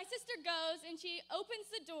 So my sister goes, and she opens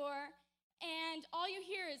the door, and all you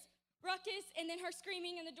hear is ruckus, and then her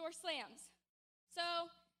screaming, and the door slams.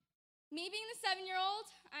 So me being the 7-year-old,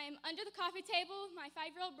 I'm under the coffee table, my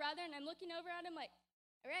 5-year-old brother, and I'm looking over at him like,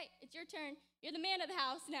 all right, it's your turn. You're the man of the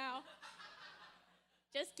house now.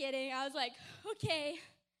 Just kidding. I was like, okay,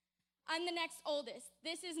 I'm the next oldest.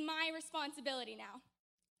 This is my responsibility now.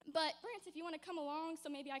 But Brance, if you want to come along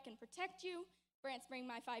so maybe I can protect you, Brance bring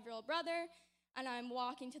my 5-year-old brother, and I'm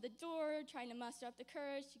walking to the door, trying to muster up the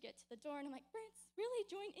courage to get to the door, and I'm like, Brance, really,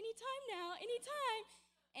 join anytime now, anytime.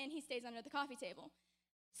 And he stays under the coffee table.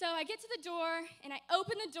 So I get to the door, and I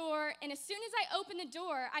open the door, and as soon as I open the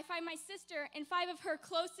door, I find my sister and 5 of her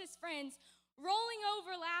closest friends rolling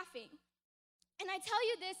over laughing. And I tell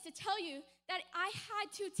you this to tell you that I had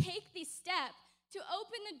to take the step to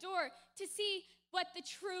open the door to see what the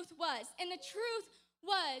truth was. And the truth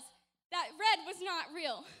was that red was not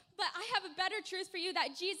real. But I have a better truth for you,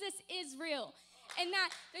 that Jesus is real. And that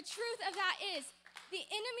the truth of that is the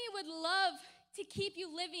enemy would love to keep you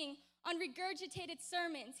living on regurgitated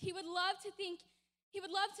sermons. He would love to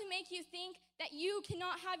make you think that you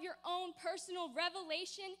cannot have your own personal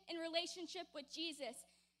revelation and relationship with Jesus.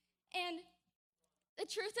 And the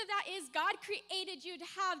truth of that is God created you to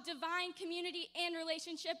have divine community and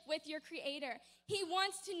relationship with your Creator. He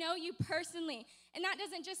wants to know you personally. And that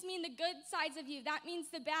doesn't just mean the good sides of you. That means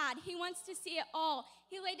the bad. He wants to see it all.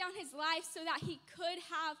 He laid down his life so that he could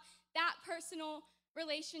have that personal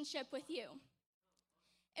relationship with you.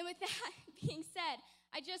 And with that being said,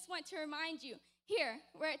 I just want to remind you here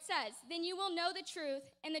where it says, then you will know the truth,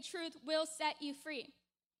 and the truth will set you free.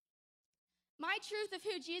 My truth of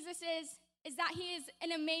who Jesus is that he is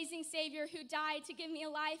an amazing Savior who died to give me a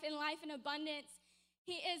life and life in abundance.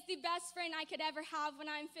 He is the best friend I could ever have when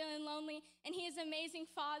I'm feeling lonely, and he is an amazing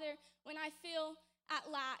Father when I feel at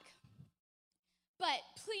lack. But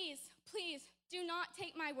please do not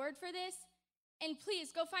take my word for this, and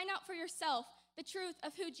please go find out for yourself the truth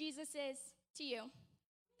of who Jesus is to you.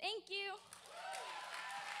 Thank you.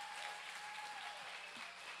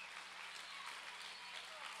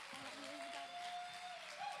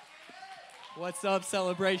 What's up,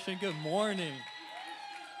 Celebration? Good morning.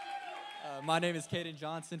 My name is Caden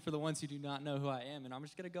Johnson, for the ones who do not know who I am, and I'm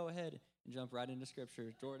just going to go ahead and jump right into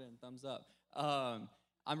Scripture. Jordan, thumbs up.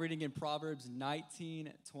 I'm reading in Proverbs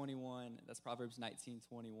 19:21. That's Proverbs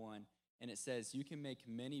 19:21, and it says, you can make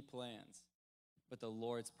many plans, but the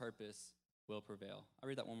Lord's purpose will prevail. I'll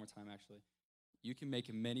read that one more time, actually. You can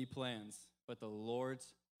make many plans, but the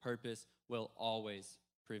Lord's purpose will always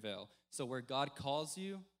prevail. So where God calls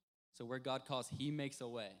you, he makes a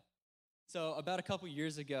way. So about a couple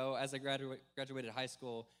years ago, as I graduated high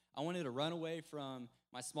school, I wanted to run away from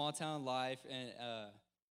my small town life and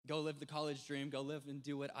go live the college dream, go live and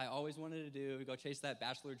do what I always wanted to do, go chase that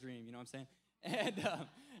bachelor dream, you know what I'm saying?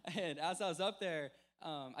 And as I was up there,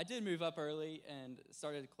 I did move up early and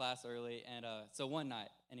started class early. And so one night,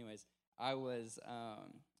 anyways, I was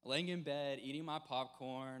laying in bed, eating my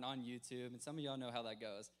popcorn on YouTube, and some of y'all know how that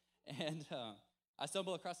goes. And I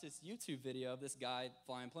stumbled across this YouTube video of this guy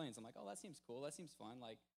flying planes. I'm like, oh, that seems cool. That seems fun.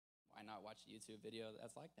 Like, why not watch a YouTube video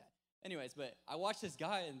that's like that? Anyways, but I watched this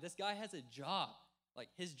guy, and this guy has a job. Like,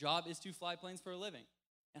 his job is to fly planes for a living.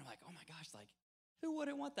 And I'm like, oh my gosh, like, who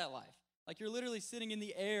wouldn't want that life? Like, you're literally sitting in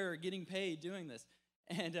the air getting paid doing this.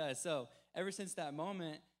 And so ever since that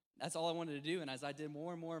moment, that's all I wanted to do. And as I did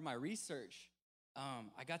more and more of my research,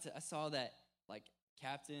 I saw that, like,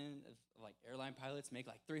 captain of like airline pilots make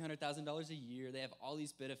like $300,000 a year. They have all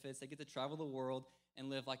these benefits. They get to travel the world and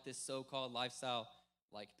live like this so-called lifestyle,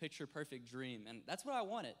 like picture perfect dream. And that's what I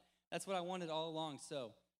wanted. That's what I wanted all along.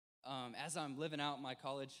 So as I'm living out my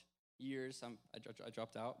college years, I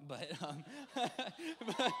dropped out, but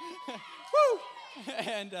woo!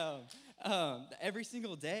 And every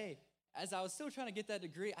single day, as I was still trying to get that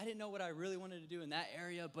degree, I didn't know what I really wanted to do in that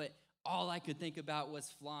area, but all I could think about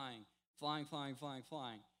was flying.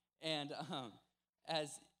 And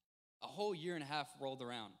as a whole year and a half rolled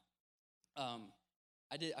around,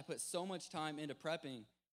 I put so much time into prepping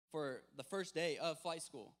for the first day of flight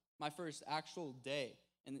school, my first actual day.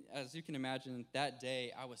 And as you can imagine, that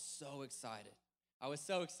day, I was so excited. I was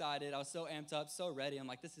so amped up, so ready. I'm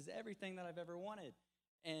like, this is everything that I've ever wanted.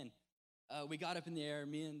 And we got up in the air,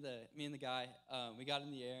 me and the guy, we got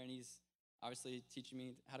in the air, and he's obviously teaching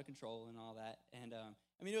me how to control and all that. And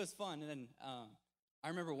it was fun. And then I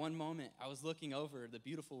remember one moment, I was looking over the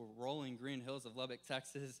beautiful rolling green hills of Lubbock,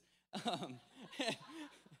 Texas.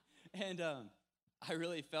 And I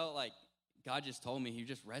really felt like God just told me, he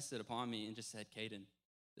just rested upon me and just said, Caden,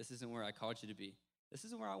 this isn't where I called you to be. This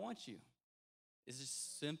isn't where I want you. It's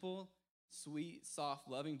just simple, sweet, soft,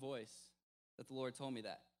 loving voice that the Lord told me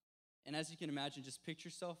that. And as you can imagine, just picture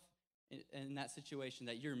yourself in that situation,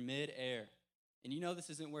 that you're mid-air. And you know this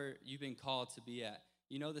isn't where you've been called to be at.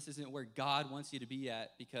 You know this isn't where God wants you to be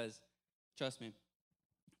at, because, trust me,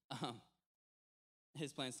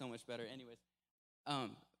 his plan's so much better. Anyways,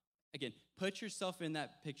 again, put yourself in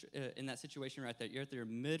that picture, in that situation right there. You're at your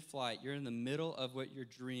mid-flight. You're in the middle of what your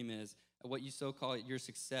dream is, what you so call your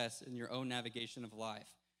success in your own navigation of life.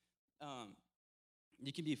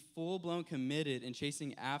 You can be full-blown committed in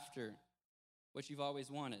chasing after what you've always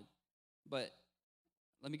wanted. But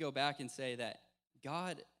let me go back and say that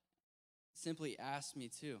God simply asked me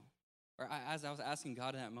to, as I was asking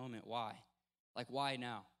God in that moment, why? Like, why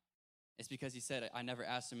now? It's because he said, I never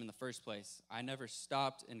asked him in the first place. I never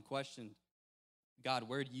stopped and questioned, God,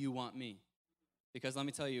 where do you want me? Because let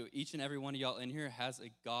me tell you, each and every one of y'all in here has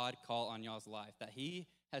a God call on y'all's life, that he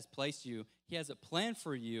has placed you. He has a plan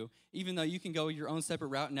for you. Even though you can go your own separate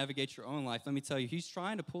route and navigate your own life, let me tell you, he's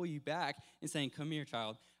trying to pull you back and saying, come here,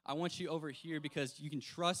 child. I want you over here because you can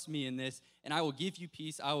trust me in this, and I will give you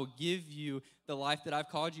peace. I will give you the life that I've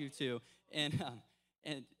called you to. And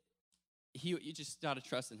you just got to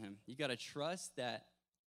trust in him. You got to trust that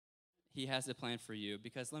he has a plan for you,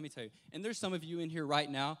 because let me tell you, and there's some of you in here right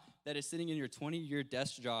now that is sitting in your 20-year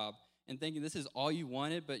desk job and thinking this is all you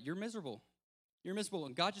wanted, but you're miserable. You're miserable,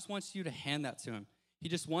 and God just wants you to hand that to him. He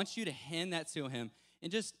just wants you to hand that to him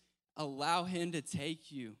and just allow him to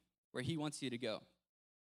take you where he wants you to go.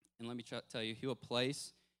 And let me tell you, he will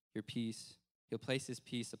place your peace. He'll place his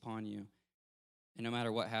peace upon you. And no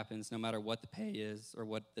matter what happens, no matter what the pay is or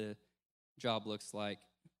what the job looks like,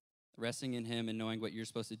 resting in him and knowing what you're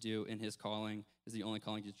supposed to do in his calling is the only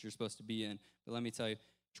calling that you're supposed to be in. But let me tell you,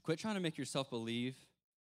 quit trying to make yourself believe.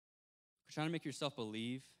 Quit trying to make yourself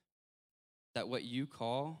believe that what you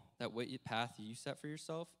call, that what path you set for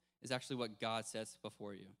yourself is actually what God sets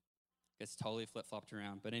before you. It's totally flip-flopped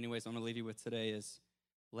around. But anyways, I'm going to leave you with today is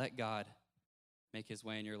let God make his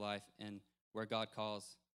way in your life, and where God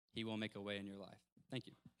calls, he will make a way in your life. Thank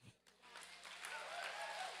you.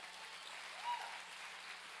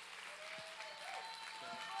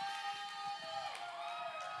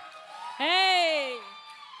 Hey,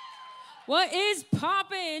 what is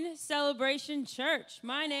poppin', Celebration Church?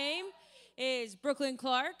 My name is Brooklyn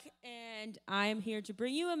Clark, and I am here to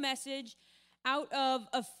bring you a message out of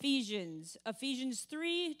Ephesians. Ephesians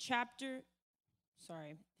chapter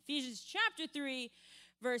 3,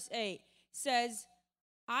 verse 8 says,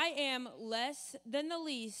 I am less than the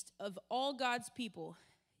least of all God's people,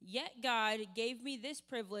 yet God gave me this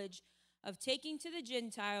privilege of taking to the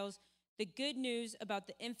Gentiles the good news about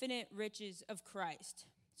the infinite riches of Christ.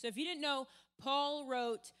 So if you didn't know, Paul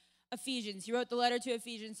wrote Ephesians. He wrote the letter to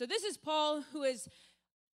Ephesians. So this is Paul, who has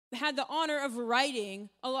had the honor of writing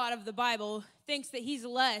a lot of the Bible, thinks that he's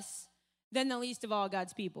less than the least of all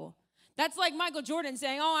God's people. That's like Michael Jordan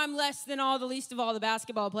saying, oh, I'm less than all the least of all the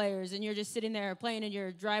basketball players, and you're just sitting there playing in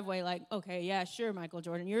your driveway like, okay, yeah, sure, Michael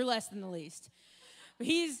Jordan, you're less than the least. But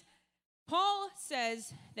Paul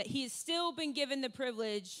says that he has still been given the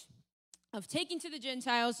privilege of taking to the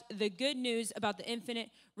Gentiles the good news about the infinite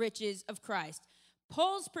riches of Christ.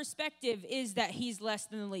 Paul's perspective is that he's less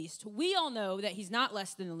than the least. We all know that he's not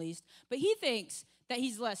less than the least, but he thinks that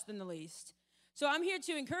he's less than the least. So I'm here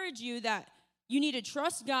to encourage you that you need to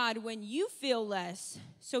trust God when you feel less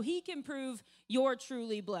so he can prove you're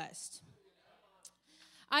truly blessed.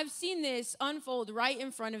 I've seen this unfold right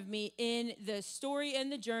in front of me in the story and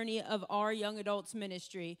the journey of our young adults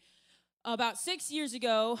ministry. About 6 years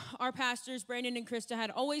ago, our pastors, Brandon and Krista,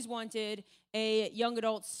 had always wanted a young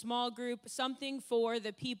adult small group, something for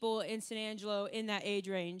the people in San Angelo in that age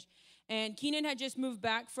range. And Keenan had just moved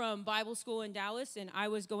back from Bible school in Dallas, and I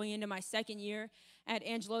was going into my second year at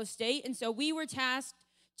Angelo State. And so we were tasked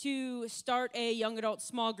to start a young adult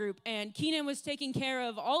small group. And Keenan was taking care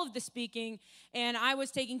of all of the speaking, and I was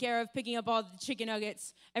taking care of picking up all the chicken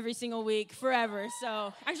nuggets every single week forever.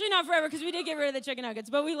 So actually not forever, because we did get rid of the chicken nuggets,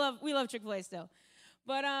 but we love Chick-fil-A still.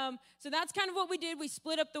 So that's kind of what we did. We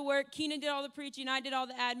split up the work. Keenan did all the preaching, I did all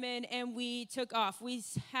the admin, and we took off. We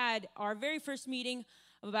had our very first meeting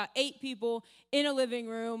of about 8 people in a living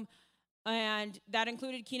room, and that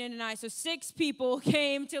included Keenan and I. So 6 people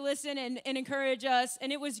came to listen and encourage us,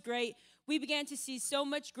 and it was great. We began to see so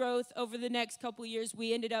much growth over the next couple years.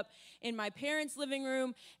 We ended up in my parents' living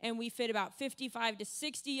room, and we fit about 55 to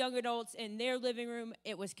 60 young adults in their living room.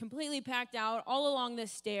 It was completely packed out all along the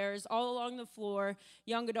stairs, all along the floor,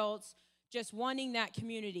 young adults just wanting that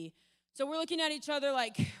community. So we're looking at each other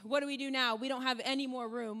like, what do we do now? We don't have any more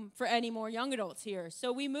room for any more young adults here.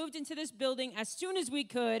 So we moved into this building as soon as we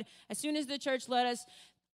could, as soon as the church let us.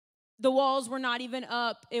 The walls were not even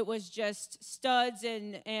up. It was just studs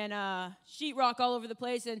and sheetrock all over the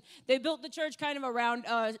place. And they built the church kind of around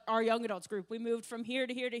our young adults group. We moved from here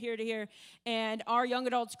to here to here to here. And our young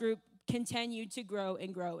adults group continued to grow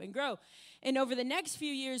and grow and grow. And over the next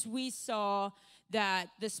few years, we saw that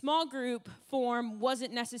the small group form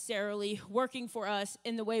wasn't necessarily working for us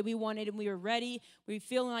in the way we wanted, and we were ready. We were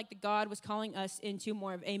feeling like that God was calling us into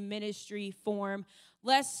more of a ministry form.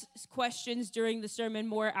 Less questions during the sermon,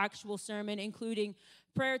 more actual sermon, including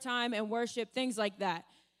prayer time and worship, things like that.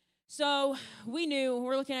 So we knew,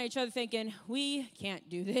 we're looking at each other thinking, we can't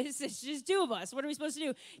do this. It's just 2 of us. What are we supposed to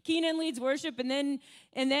do? Keenan leads worship, and then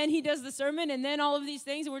he does the sermon, and then all of these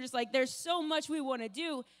things. And we're just like, there's so much we want to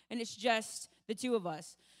do, and it's just the 2 of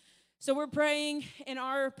us. So we're praying, and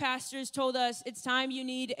our pastors told us, it's time you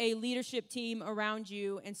need a leadership team around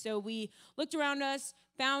you. And so we looked around us,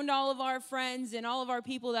 found all of our friends and all of our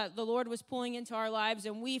people that the Lord was pulling into our lives,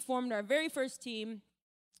 and we formed our very first team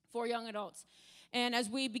for young adults. And as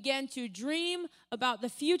we began to dream about the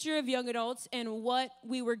future of young adults and what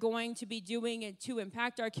we were going to be doing and to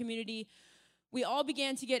impact our community, we all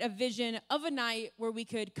began to get a vision of a night where we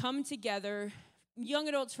could come together, young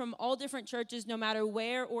adults from all different churches, no matter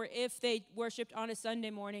where or if they worshiped on a Sunday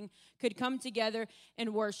morning, could come together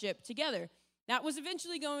and worship together. That was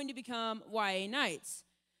eventually going to become YA Nights.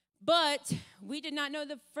 But we did not know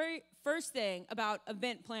the first thing about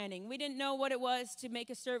event planning. We didn't know what it was to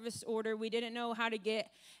make a service order. We didn't know how to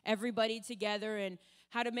get everybody together and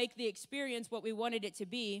how to make the experience what we wanted it to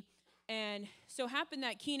be. And so happened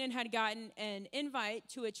that Keenan had gotten an invite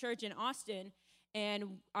to a church in Austin,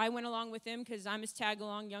 and I went along with him because I'm his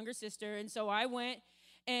tag-along younger sister. And so I went,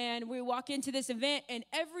 and we walk into this event, and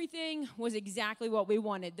everything was exactly what we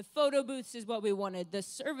wanted. The photo booths is what we wanted. The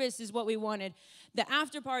service is what we wanted. The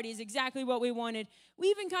after party is exactly what we wanted. We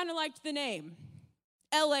even kind of liked the name.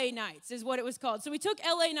 LA Nights is what it was called. So we took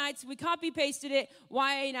LA Nights, we copy-pasted it.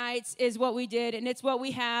 YA Nights is what we did, and it's what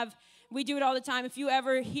we have. We do it all the time. If you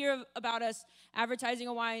ever hear about us advertising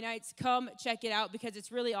a YA Nights, come check it out because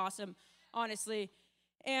it's really awesome, honestly.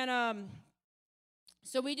 And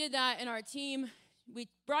so we did that in our team. We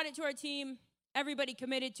brought it to our team. Everybody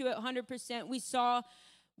committed to it 100%. We saw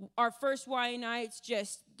our first YA Nights,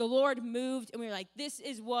 just the Lord moved, and we were like, this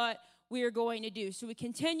is what we are going to do. So we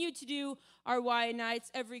continued to do our YA Nights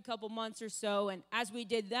every couple months or so, and as we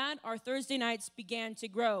did that, our Thursday nights began to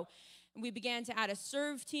grow. And we began to add a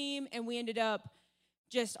serve team, and we ended up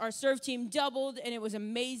just, our serve team doubled, and it was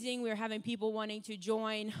amazing. We were having people wanting to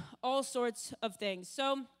join, all sorts of things.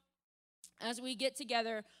 So as we get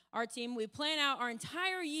together, our team, we plan out our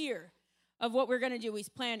entire year of what we're going to do.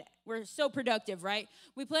 We're so productive, right?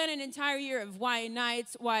 We plan an entire year of YA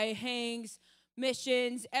Nights, YA Hangs,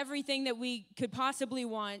 missions, everything that we could possibly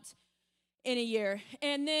want in a year.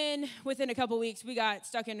 And then within a couple weeks, we got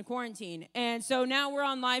stuck in quarantine. And so now we're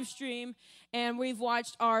on live stream, and we've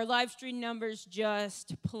watched our live stream numbers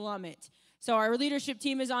just plummet. So our leadership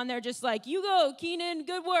team is on there just like, you go, Keenan,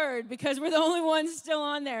 good word, because we're the only ones still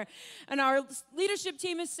on there. And our leadership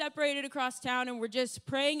team is separated across town, and we're just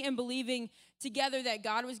praying and believing together that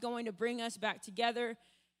God was going to bring us back together.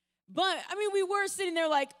 But, I mean, we were sitting there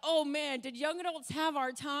like, oh, man, did young adults have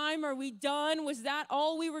our time? Are we done? Was that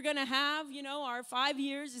all we were going to have? You know, our 5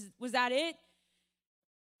 years, was that it?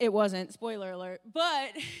 It wasn't, spoiler alert.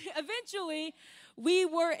 But eventually, we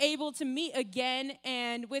were able to meet again,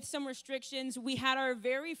 and with some restrictions, we had our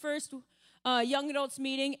very first young adults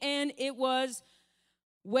meeting, and it was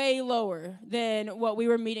way lower than what we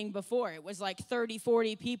were meeting before. It was like 30,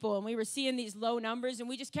 40 people, and we were seeing these low numbers, and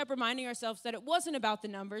we just kept reminding ourselves that it wasn't about the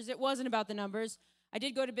numbers. It wasn't about the numbers. I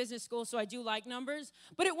did go to business school, so I do like numbers,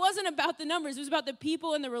 but it wasn't about the numbers. It was about the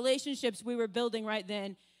people and the relationships we were building right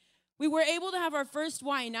then. We were able to have our first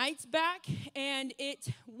YA Nights back, and it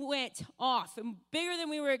went off, and bigger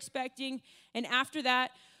than we were expecting. And after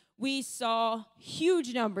that, we saw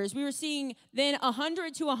huge numbers. We were seeing then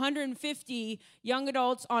 100 to 150 young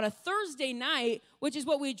adults on a Thursday night, which is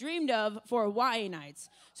what we dreamed of for YA nights.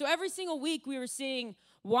 So every single week we were seeing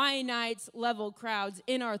YA nights level crowds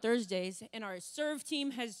in our Thursdays, and our serve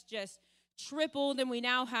team has just tripled, and we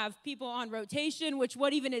now have people on rotation, which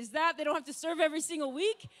what even is that? They don't have to serve every single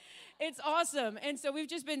week. It's awesome. And so we've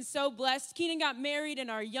just been so blessed. Keenan got married, and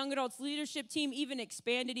our young adults leadership team even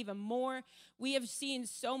expanded even more. We have seen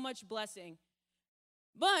so much blessing.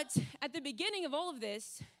 But at the beginning of all of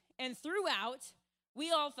this and throughout,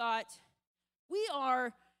 we all thought, we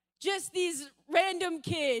are just these random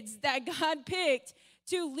kids that God picked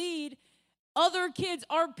to lead other kids,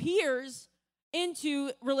 our peers,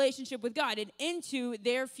 into relationship with God and into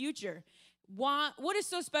their future. What is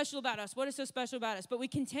so special about us? What is so special about us? But we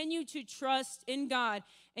continue to trust in God,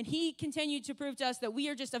 and he continued to prove to us that we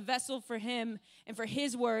are just a vessel for him and for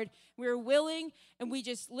his word. We were willing, and we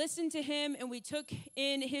just listened to him, and we took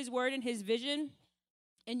in his word and his vision.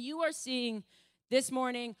 And you are seeing this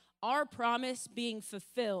morning our promise being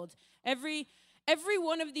fulfilled. Every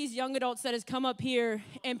one of these young adults that has come up here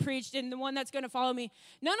and preached, and the one that's going to follow me,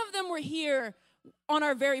 none of them were here on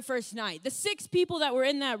our very first night. The 6 people that were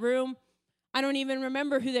in that room, I don't even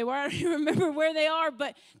remember who they were. I don't even remember where they are,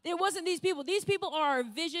 but it wasn't these people. These people are our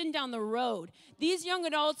vision down the road. These young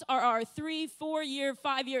adults are our 3, 4 year,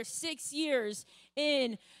 5 year, 6 years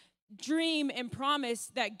in dream and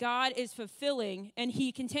promise that God is fulfilling, and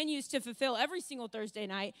he continues to fulfill every single Thursday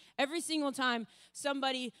night. Every single time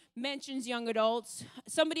somebody mentions young adults.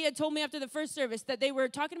 Somebody had told me after the first service that they were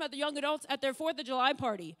talking about the young adults at their 4th of July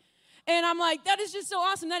party. And I'm like, that is just so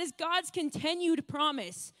awesome. That is God's continued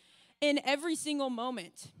promise in every single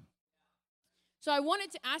moment. So I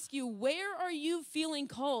wanted to ask you, where are you feeling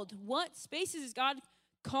called? What spaces is God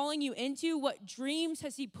calling you into? What dreams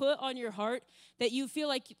has he put on your heart that you feel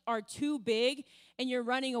like are too big and you're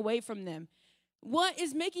running away from them? What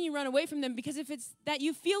is making you run away from them? Because if it's that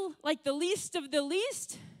you feel like the least of the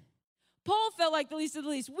least, Paul felt like the least of the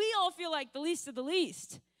least. We all feel like the least of the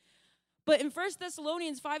least. But in 1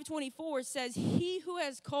 Thessalonians 5:24 says, he who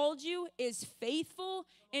has called you is faithful,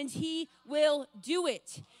 and he will do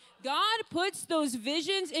it. God puts those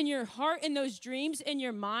visions in your heart and those dreams in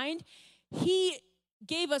your mind. He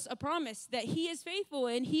gave us a promise that he is faithful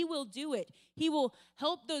and he will do it. He will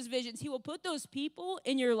help those visions. He will put those people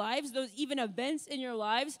in your lives, those even events in your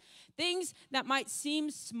lives. Things that might seem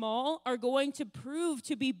small are going to prove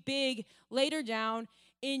to be big later down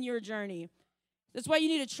in your journey. That's why you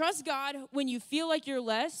need to trust God when you feel like you're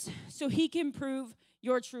less, so he can prove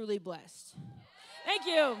you're truly blessed. Thank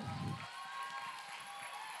you.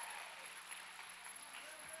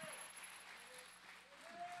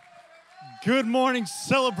 Good morning,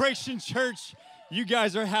 Celebration Church. You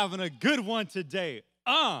guys are having a good one today.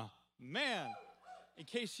 Man. In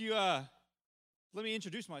case you, let me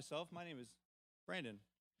introduce myself. My name is Brandon.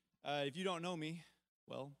 If you don't know me,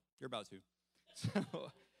 well, you're about to.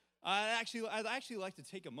 So, I'd actually like to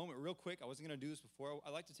take a moment real quick. I wasn't going to do this before.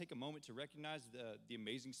 I'd like to take a moment to recognize the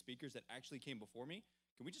amazing speakers that actually came before me.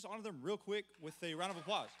 Can we just honor them real quick with a round of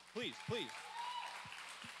applause? Please, please.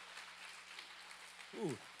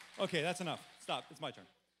 Ooh, okay, that's enough. Stop, it's my turn.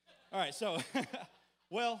 All right, so,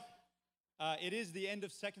 it is the end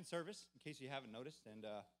of second service, in case you haven't noticed, and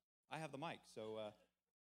I have the mic, so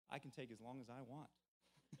I can take as long as I want.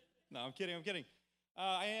 No, I'm kidding.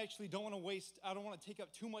 I actually don't want to take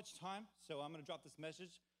up too much time, so I'm going to drop this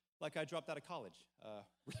message like I dropped out of college,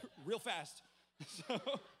 real fast. So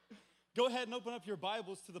go ahead and open up your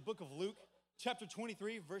Bibles to the book of Luke, chapter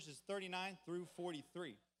 23, verses 39 through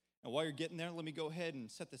 43. And while you're getting there, let me go ahead and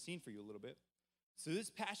set the scene for you a little bit. So this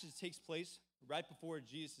passage takes place right before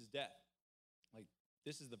Jesus' death. Like,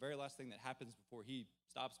 this is the very last thing that happens before he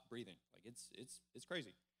stops breathing. Like, it's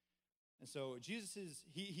crazy. And so Jesus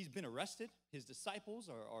he's been arrested. His disciples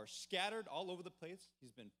are scattered all over the place.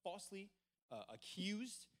 He's been falsely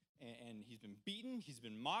accused, and he's been beaten. He's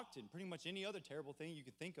been mocked, and pretty much any other terrible thing you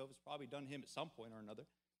could think of has probably done him at some point or another.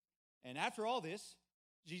 And after all this,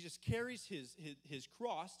 Jesus carries his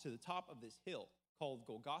cross to the top of this hill called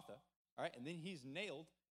Golgotha, all right? And then he's nailed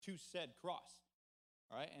to said cross,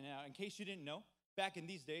 all right? And in case you didn't know, back in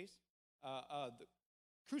these days, the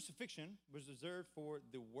crucifixion was reserved for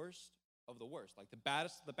the worst of the worst, like the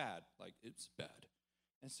baddest of the bad, like it's bad.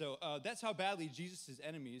 And so that's how badly Jesus'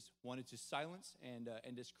 enemies wanted to silence and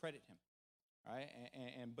discredit him, all right?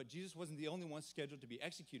 But Jesus wasn't the only one scheduled to be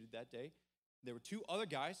executed that day. There were 2 other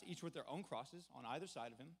guys, each with their own crosses on either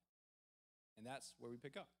side of him, and that's where we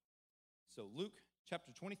pick up. So Luke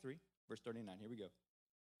chapter 23, verse 39, here we go.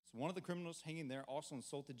 So one of the criminals hanging there also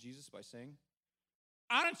insulted Jesus by saying,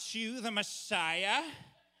 Aren't you the Messiah?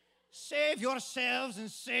 Save yourselves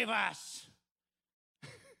and save us.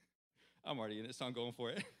 I'm already in it, so I'm going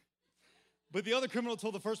for it. But the other criminal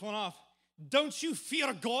told the first one off, don't you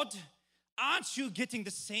fear God? Aren't you getting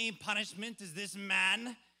the same punishment as this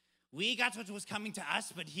man? We got what was coming to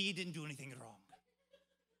us, but he didn't do anything wrong.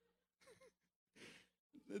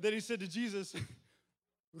 Then he said to Jesus,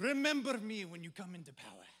 remember me when you come into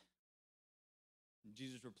power. And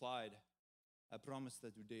Jesus replied, I promise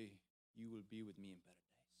that today you will be with me in paradise.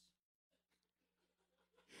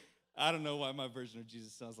 I don't know why my version of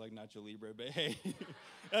Jesus sounds like Nacho Libre, but hey,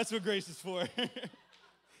 that's what grace is for.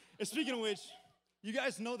 And speaking of which, you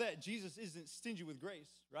guys know that Jesus isn't stingy with grace,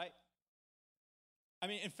 right? I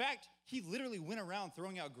mean, in fact, he literally went around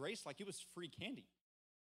throwing out grace like it was free candy.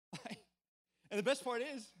 And the best part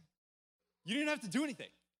is, you didn't have to do anything.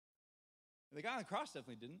 And the guy on the cross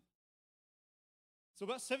definitely didn't. So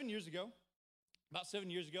about 7 years ago,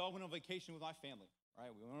 I went on vacation with my family. Right,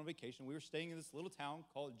 we went on vacation. We were staying in this little town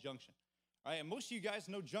called Junction. Right, and most of you guys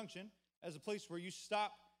know Junction as a place where you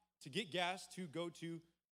stop to get gas to go to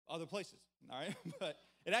other places. All right, but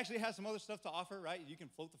it actually has some other stuff to offer. Right, you can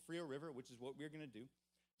float the Frio River, which is what we're going to do.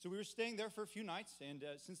 So we were staying there for a few nights, and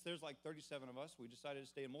since there's like 37 of us, we decided to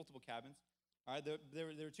stay in multiple cabins. All right, there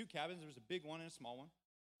were two cabins. There was a big one and a small one,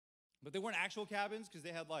 but they weren't actual cabins because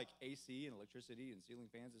they had like AC and electricity and ceiling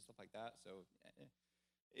fans and stuff like that. So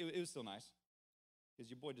it was still nice. Because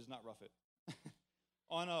your boy does not rough it.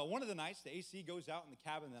 On one of the nights, the AC goes out in the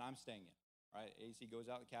cabin that I'm staying in. Right, AC goes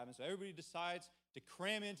out in the cabin, so everybody decides to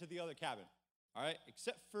cram into the other cabin. All right,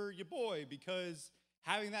 except for your boy, because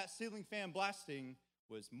having that ceiling fan blasting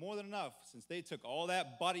was more than enough since they took all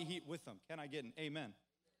that body heat with them. Can I get an amen?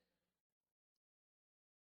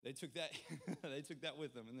 They took that, they took that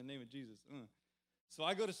with them in the name of Jesus. So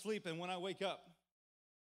I go to sleep, and when I wake up,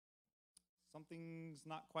 something's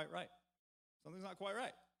not quite right. Something's not quite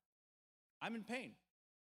right. I'm in pain.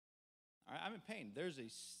 All right, I'm in pain. There's a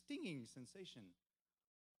stinging sensation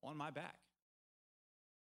on my back.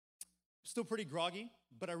 Still pretty groggy,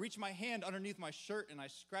 but I reach my hand underneath my shirt and I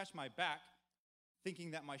scratch my back,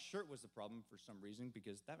 thinking that my shirt was the problem for some reason,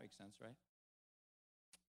 because that makes sense, right?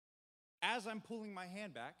 As I'm pulling my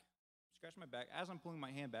hand back, scratch my back, as I'm pulling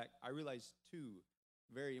my hand back, I realize two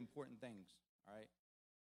very important things, all right?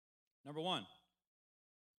 Number one,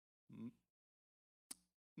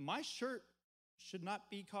 my shirt should not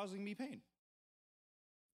be causing me pain.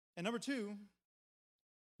 And number two,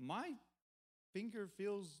 my finger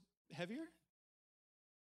feels heavier.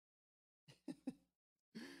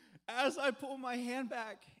 As I pull my hand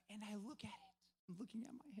back and I look at it, I'm looking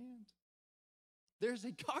at my hand. There's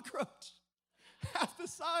a cockroach half the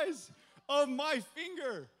size of my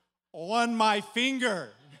finger on my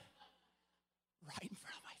finger, right in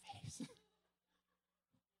front of my face.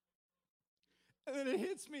 And then it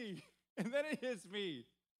hits me, and then it hits me.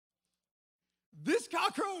 This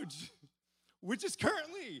cockroach, which is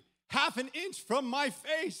currently half an inch from my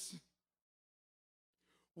face,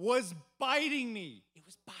 was biting me. It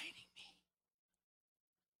was biting me.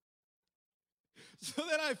 So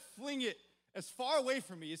then I fling it as far away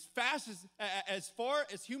from me, as far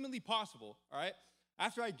as humanly possible, all right?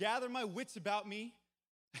 After I gather my wits about me,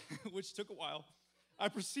 which took a while, I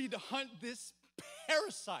proceed to hunt this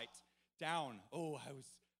parasite down. I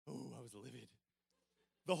was livid.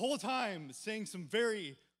 The whole time saying some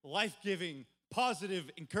very life-giving,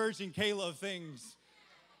 positive, encouraging Caleb things.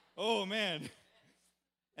 Oh, man.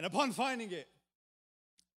 And upon finding it,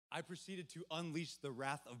 I proceeded to unleash the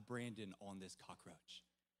wrath of Brandon on this cockroach.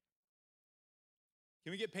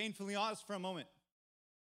 Can we get painfully honest for a moment?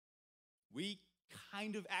 We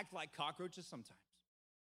kind of act like cockroaches sometimes.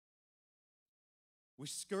 We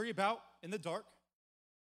scurry about in the dark,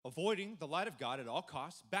 avoiding the light of God at all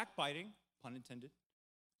costs, backbiting, pun intended,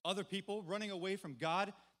 other people running away from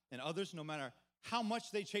God and others no matter how much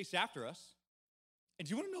they chase after us. And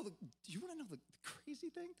do you want to know the crazy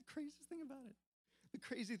thing? The craziest thing about it? The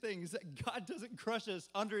crazy thing is that God doesn't crush us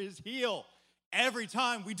under his heel every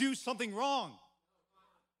time we do something wrong.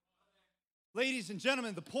 Ladies and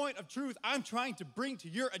gentlemen, the point of truth I'm trying to bring to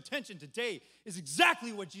your attention today is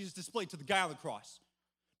exactly what Jesus displayed to the guy on the cross.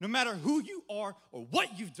 No matter who you are or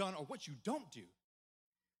what you've done or what you don't do,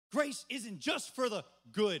 grace isn't just for the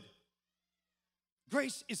good.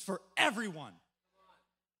 Grace is for everyone.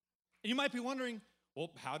 And you might be wondering,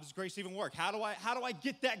 well, how does grace even work? How do I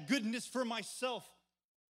get that goodness for myself?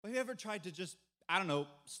 Have you ever tried to just,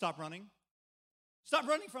 stop running? Stop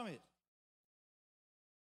running from it.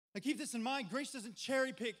 Now keep this in mind, grace doesn't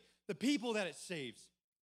cherry pick the people that it saves.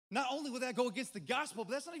 Not only will that go against the gospel,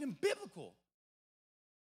 but that's not even biblical.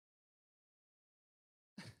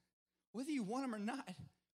 Whether you want him or not,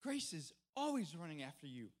 grace is always running after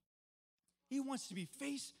you. He wants to be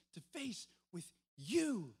face to face with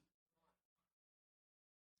you.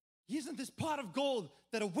 He isn't this pot of gold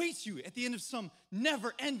that awaits you at the end of some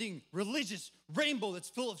never-ending religious rainbow that's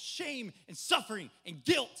full of shame and suffering and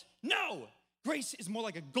guilt. No! Grace is more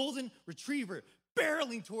like a golden retriever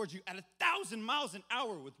barreling towards you at 1,000 miles an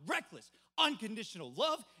hour with reckless, unconditional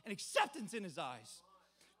love and acceptance in his eyes.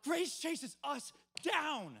 Grace chases us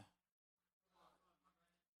down.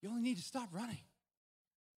 You only need to stop running.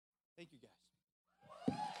 Thank you,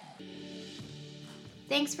 guys.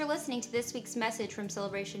 Thanks for listening to this week's message from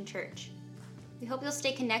Celebration Church. We hope you'll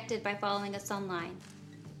stay connected by following us online.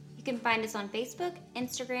 You can find us on Facebook,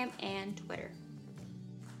 Instagram, and Twitter.